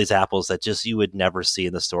all these apples that just you would never see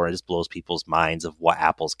in the store. It just blows people's minds of what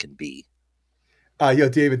apples can be.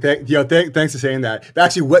 David, thanks for saying that. But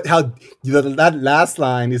actually, that last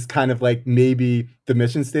line is kind of like maybe the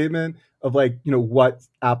mission statement of like, what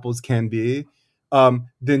apples can be. The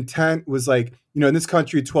intent was like, in this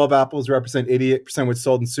country, 12 apples represent 88% what's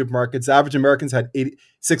sold in supermarkets. Average Americans had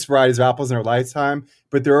 86 varieties of apples in their lifetime,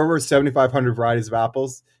 but there are over 7,500 varieties of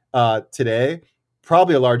apples today.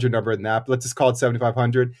 Probably a larger number than that, but let's just call it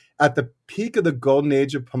 7,500. At the peak of the golden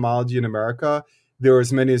age of pomology in America, there were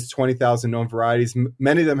as many as 20,000 known varieties.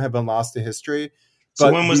 Many of them have been lost to history.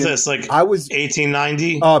 So when was this? Like I was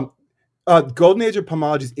 1890? Golden age of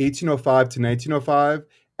pomology is 1805 to 1905.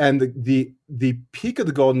 And the peak of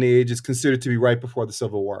the golden age is considered to be right before the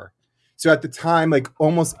Civil War. So at the time, like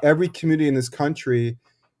almost every community in this country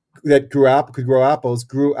that could grow apples,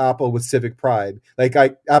 grew apple with civic pride. Like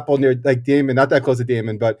apple near like Damin, not that close to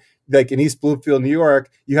Damin, but like in East Bloomfield, New York,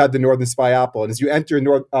 you have the Northern Spy apple. And as you enter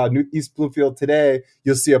East Bloomfield today,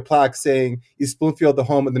 you'll see a plaque saying East Bloomfield, the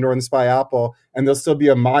home of the Northern Spy apple. And there'll still be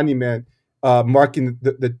a monument marking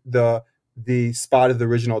the spot of the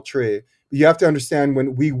original tree. But you have to understand,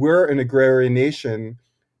 when we were an agrarian nation,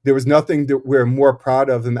 there was nothing that we're more proud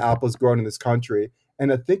of than the apples grown in this country.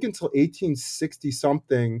 And I think until 1860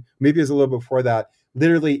 something, maybe it was a little before that,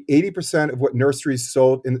 literally 80% of what nurseries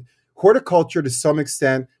sold in horticulture to some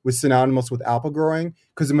extent was synonymous with apple growing,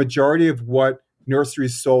 because the majority of what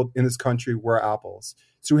nurseries sold in this country were apples.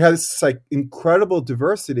 So we had this like incredible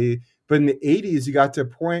diversity. But in the 80s, you got to a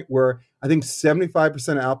point where I think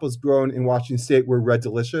 75% of apples grown in Washington State were Red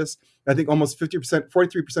Delicious. I think almost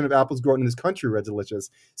 43% of apples grown in this country were Red Delicious.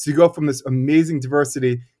 So you go from this amazing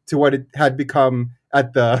diversity to what it had become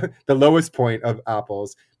at the lowest point of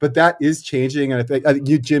apples. But that is changing. And I think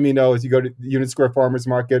you, Jimmy, know, as you go to the Union Square Farmers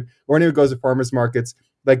Market or anyone who goes to farmers markets,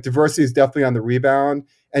 like diversity is definitely on the rebound.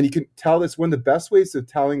 And you can tell this. One of the best ways of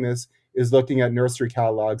telling this is looking at nursery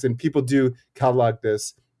catalogs. And people do catalog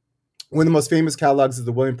this. One of the most famous catalogs is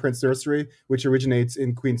the William Prince Nursery, which originates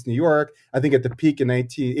in Queens, New York. I think at the peak in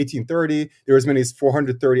 1830, there were as many as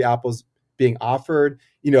 430 apples being offered.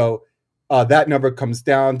 That number comes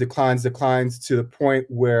down, declines to the point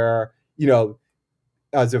where,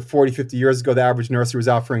 as of 40, 50 years ago, the average nursery was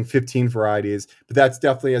offering 15 varieties. But that's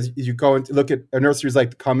definitely, as you go and look at nurseries like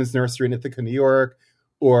the Cummins Nursery in Ithaca, New York,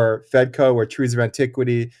 or Fedco, or Trees of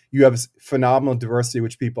Antiquity, you have phenomenal diversity,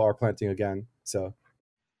 which people are planting again. So.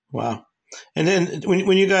 Wow. And then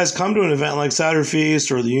when you guys come to an event like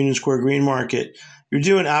CiderFeast or the Union Square Green Market, you're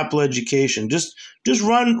doing apple education. Just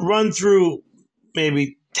run through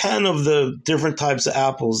maybe 10 of the different types of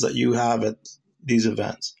apples that you have at these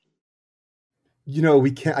events.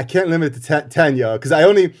 I can't limit it to 10, yo, because I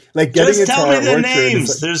only like getting Just into tell our me the orchard. names.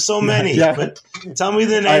 Like, there's so many, yeah. but tell me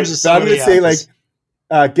the names of some I'm of going the to say apples.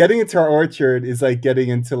 like getting into our orchard is like getting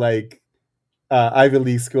into like Ivy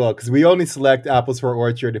League school, because we only select apples for our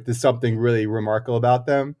orchard if there's something really remarkable about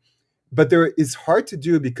them. But it's hard to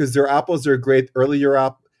do because their apples are great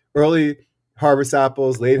early harvest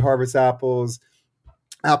apples, late harvest apples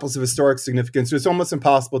of historic significance. So it's almost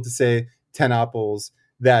impossible to say 10 apples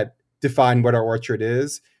that define what our orchard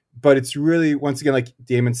is. But it's really, once again, like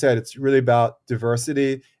Damin said, it's really about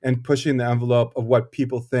diversity and pushing the envelope of what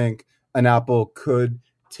people think an apple could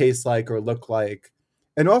taste like or look like.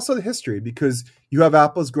 And also the history, because you have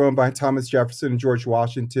apples grown by Thomas Jefferson and George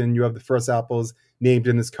Washington. You have the first apples named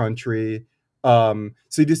in this country. So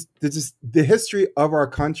the history of our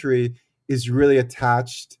country is really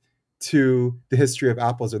attached to the history of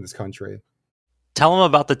apples in this country. Tell them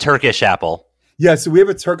about the Turkish apple. Yeah, so we have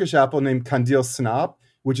a Turkish apple named Kandil Snap,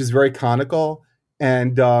 which is very conical.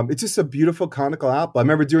 And it's just a beautiful conical apple. I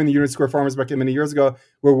remember doing the Union Square Farmers Market many years ago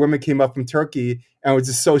where women came up from Turkey and was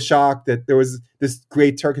just so shocked that there was this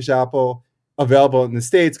great Turkish apple available in the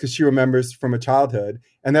States because she remembers from her childhood.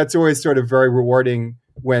 And that's always sort of very rewarding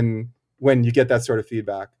when you get that sort of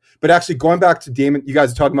feedback. But actually, going back to Damin, you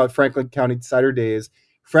guys are talking about Franklin County Cider Days.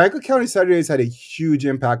 Franklin County Cider Days had a huge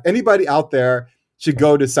impact. Anybody out there should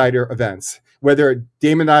go to cider events. Whether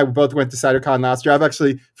Damin and I both went to CiderCon last year. I've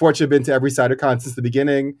actually fortunately been to every CiderCon since the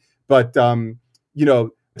beginning. But, John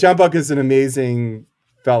Buck is an amazing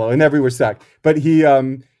fellow in every respect. But he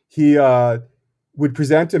would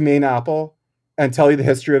present a Maine apple and tell you the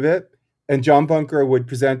history of it. And John Bunker would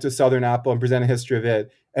present a Southern apple and present a history of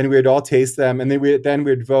it. And we'd all taste them. And then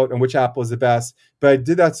we'd vote on which apple was the best. But I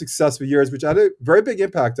did that successful years, which had a very big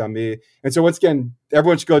impact on me. And so once again,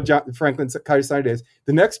 everyone should go to Franklin County Cider Days.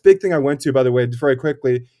 The next big thing I went to, by the way, very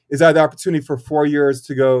quickly, is I had the opportunity for 4 years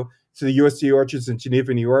to go to the USDA orchards in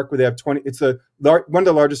Geneva, New York, where they have 20. It's one of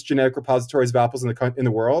the largest genetic repositories of apples in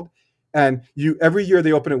the world. And every year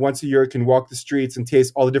they open it once a year. You can walk the streets and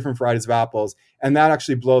taste all the different varieties of apples. And that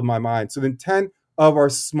actually blew my mind. So the intent of our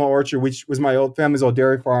small orchard, which was my old family's old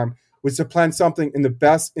dairy farm, was to plant something in the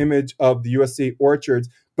best image of the USDA orchards,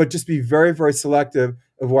 but just be very, very selective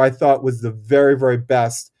of what I thought was the very, very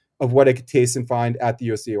best of what I could taste and find at the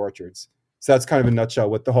USDA orchards. So that's kind of a nutshell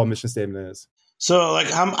what the whole mission statement is. So, like,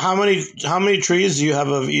 how many trees do you have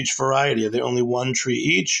of each variety? Are they only one tree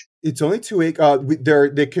each? It's only 2 acres.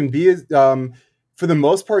 There can be, for the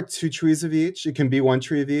most part, 2 trees of each. It can be 1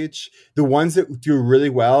 tree of each. The ones that do really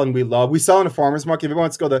well and we sell in a farmer's market. If everyone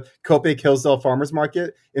wants to go to the Copiac Hillsdale Farmer's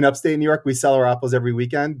Market in upstate New York, we sell our apples every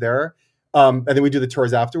weekend there. And then we do the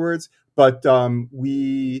tours afterwards. But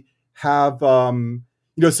we have,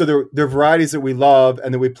 so there are varieties that we love,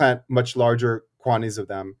 and then we plant much larger quantities of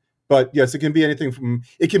them. But yes, it can be anything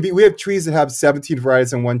we have trees that have 17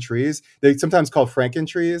 varieties on one trees. They're sometimes called Franken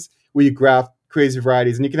trees, where you graft crazy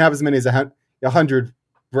varieties, and you can have as many as 100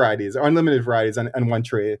 varieties, or unlimited varieties on one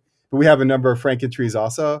tree. But we have a number of Franken trees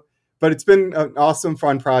also. But it's been an awesome,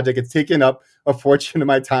 fun project. It's taken up a fortune of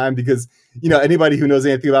my time because, anybody who knows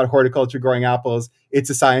anything about horticulture, growing apples, it's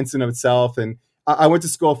a science in of itself. And I went to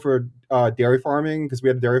school for dairy farming because we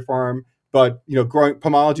had a dairy farm. But, growing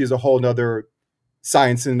pomology is a whole nother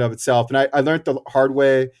science in and of itself. And I learned the hard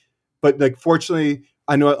way. But, fortunately,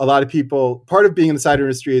 I know a lot of people, part of being in the cider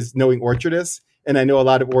industry is knowing orchardists. And I know a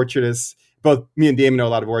lot of orchardists, both me and Damin know a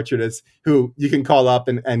lot of orchardists who you can call up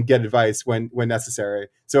and get advice when necessary.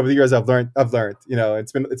 So over the years, I've learned,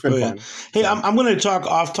 it's been fun. Hey, I'm going to talk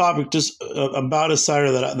off topic just about a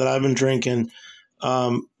cider that I've been drinking.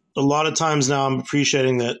 A lot of times now I'm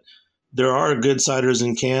appreciating that there are good ciders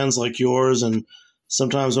in cans like yours. And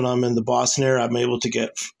sometimes when I'm in the Boston area, I'm able to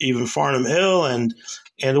get even Farnham Hill. And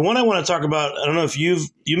the one I want to talk about, I don't know if you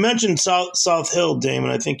mentioned South Hill, Damin,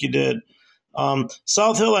 I think you did.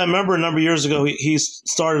 South Hill, I remember a number of years ago, he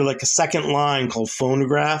started like a second line called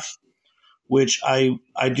Phonograph, which I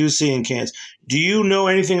do see in cans. Do you know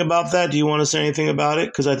anything about that? Do you want to say anything about it?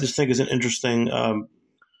 Because I just think it's an interesting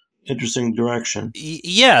direction.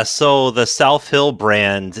 Yeah, so the South Hill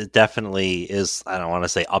brand definitely is, I don't want to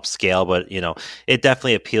say upscale, but it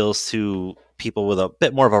definitely appeals to people with a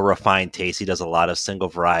bit more of a refined taste. He does a lot of single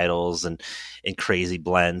varietals and crazy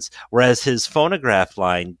blends, whereas his Phonograph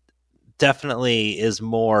line definitely is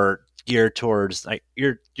more geared towards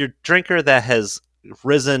your drinker that has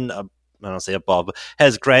risen, I don't say above, but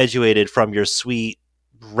has graduated from your sweet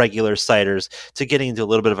regular ciders to getting into a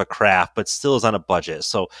little bit of a craft, but still is on a budget.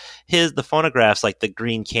 So the phonographs, like the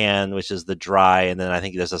green can, which is the dry, and then I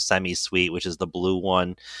think there's a semi-sweet, which is the blue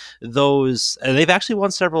one. Those, and they've actually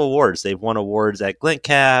won several awards. They've won awards at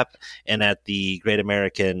Glintcap and at the Great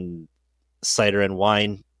American Cider and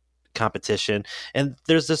Wine competition, and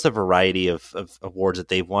there's just a variety of awards that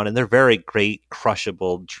they've won, and they're very great,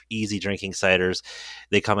 crushable, easy drinking ciders.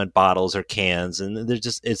 They come in bottles or cans, and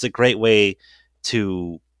it's a great way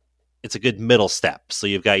to, it's a good middle step. So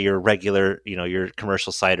you've got your regular, your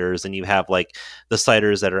commercial ciders, and you have like the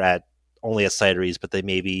ciders that are at only at cideries, but they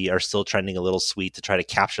maybe are still trending a little sweet to try to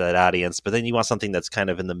capture that audience. But then you want something that's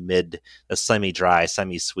kind of in the mid, a semi-dry,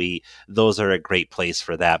 semi-sweet. Those are a great place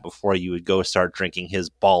for that before you would go start drinking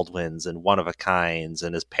his Baldwins and one-of-a-kinds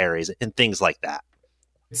and his Perrys and things like that.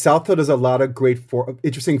 Southfield does a lot of great,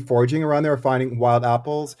 interesting foraging around there, finding wild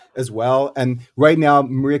apples as well. And right now,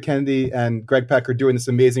 Maria Kennedy and Greg Peck are doing this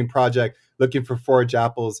amazing project looking for forage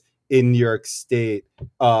apples in New York State,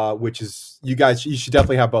 which is, you should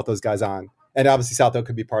definitely have both those guys on. And obviously Southfield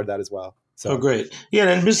could be part of that as well. So. Oh, great. Yeah,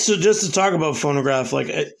 and just to talk about phonograph,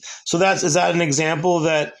 is that an example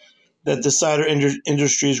that the cider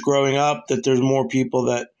industry is growing up, that there's more people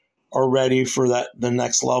that are ready for the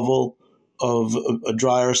next level of a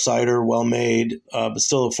drier cider, well-made, but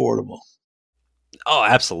still affordable? Oh,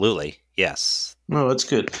 absolutely. Yes. No, that's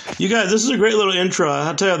good. You guys, this is a great little intro.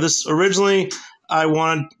 I'll tell you, this originally I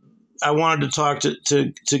wanted to talk to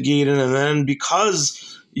Gidon, and then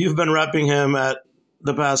because you've been repping him at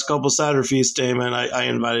the past couple CiderFeast, Damin, I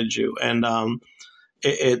invited you, and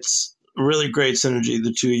it's really great synergy,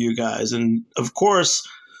 the two of you guys. And of course,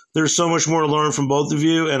 there's so much more to learn from both of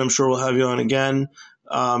you, and I'm sure we'll have you on again.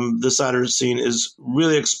 The cider scene is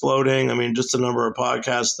really exploding. I mean, just a number of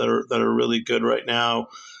podcasts that are really good right now.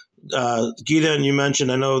 Gidon, you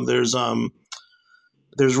mentioned, I know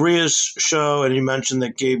there's Ria's show, and you mentioned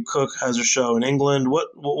that Gabe Cook has a show in England.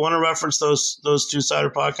 Want to reference those two cider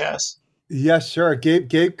podcasts? Yeah, sure.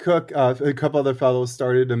 Gabe Cook, a couple other fellows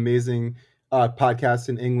started an amazing podcast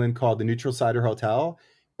in England called the Neutral Cider Hotel,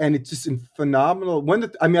 and it's just phenomenal.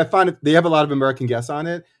 I find they have a lot of American guests on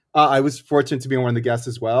it. I was fortunate to be one of the guests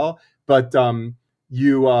as well, but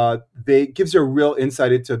they gives you a real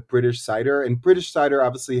insight into British cider, and British cider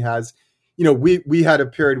obviously has. We had a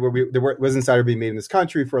period where there wasn't cider being made in this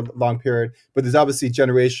country for a long period, but there's obviously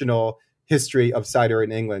generational history of cider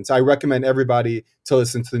in England. So I recommend everybody to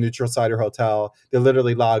listen to the Neutral Cider Hotel. They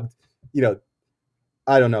literally logged,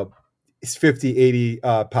 I don't know, it's 50, 80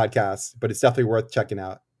 podcasts, but it's definitely worth checking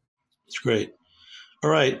out. It's great. All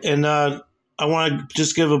right. And I want to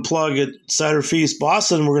just give a plug at CiderFeast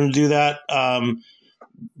Boston. We're going to do that.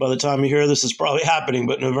 By the time you hear this, it's probably happening,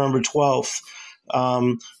 but November 12th.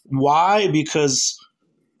 Why? Because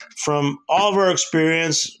from all of our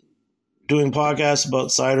experience doing podcasts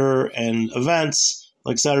about cider and events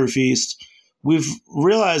like CiderFeast, we've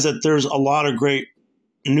realized that there's a lot of great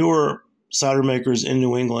newer cider makers in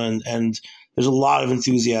New England, and there's a lot of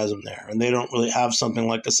enthusiasm there, and they don't really have something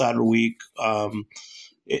like a cider week.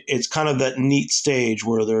 It's kind of that neat stage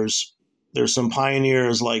where there's some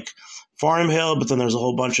pioneers like Farnham Hill, but then there's a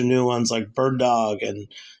whole bunch of new ones like Bird Dog and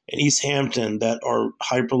East Hampton that are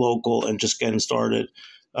hyper local and just getting started.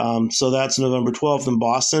 So that's November 12th in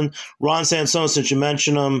Boston. Ron Sansone, since you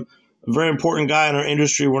mentioned him, a very important guy in our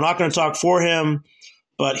industry. We're not going to talk for him,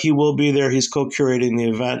 but he will be there. He's co-curating the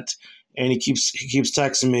event, and he keeps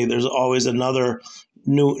texting me. There's always another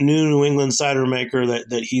New England cider maker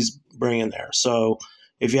that he's bringing there. So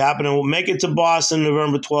if you happen to make it to Boston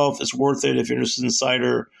November 12th, it's worth it if you're interested in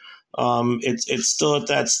cider. It's still at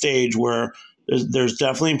that stage where there's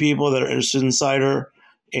definitely people that are interested in cider,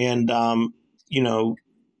 and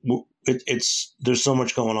there's so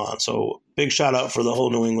much going on. So big shout out for the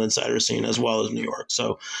whole New England cider scene as well as New York.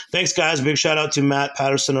 So thanks, guys. Big shout out to Matt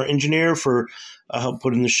Patterson, our engineer, for help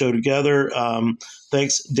putting the show together.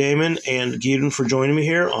 Thanks, Damin and Gidon, for joining me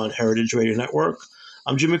here on Heritage Radio Network.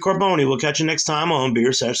 I'm Jimmy Carboni. We'll catch you next time on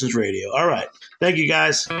Beer Sessions Radio. All right. Thank you,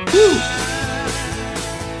 guys. Woo!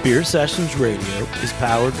 Beer Sessions Radio is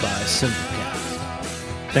powered by Simplecast.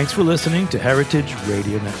 Thanks for listening to Heritage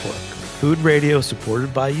Radio Network, food radio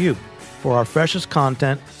supported by you. For our freshest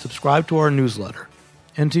content, subscribe to our newsletter.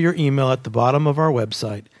 Enter your email at the bottom of our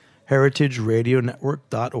website,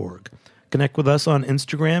 heritageradionetwork.org. Connect with us on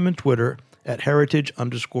Instagram and Twitter at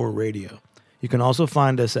heritage_radio. You can also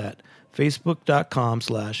find us at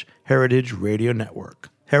facebook.com/Heritage Radio Network.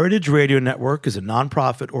 Heritage Radio Network is a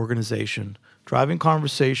nonprofit organization driving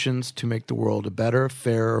conversations to make the world a better,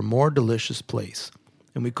 fairer, more delicious place.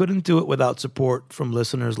 And we couldn't do it without support from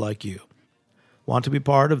listeners like you. Want to be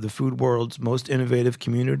part of the food world's most innovative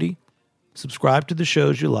community? Subscribe to the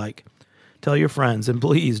shows you like. Tell your friends, and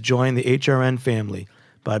please join the HRN family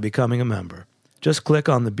by becoming a member. Just click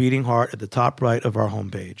on the beating heart at the top right of our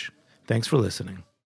homepage. Thanks for listening.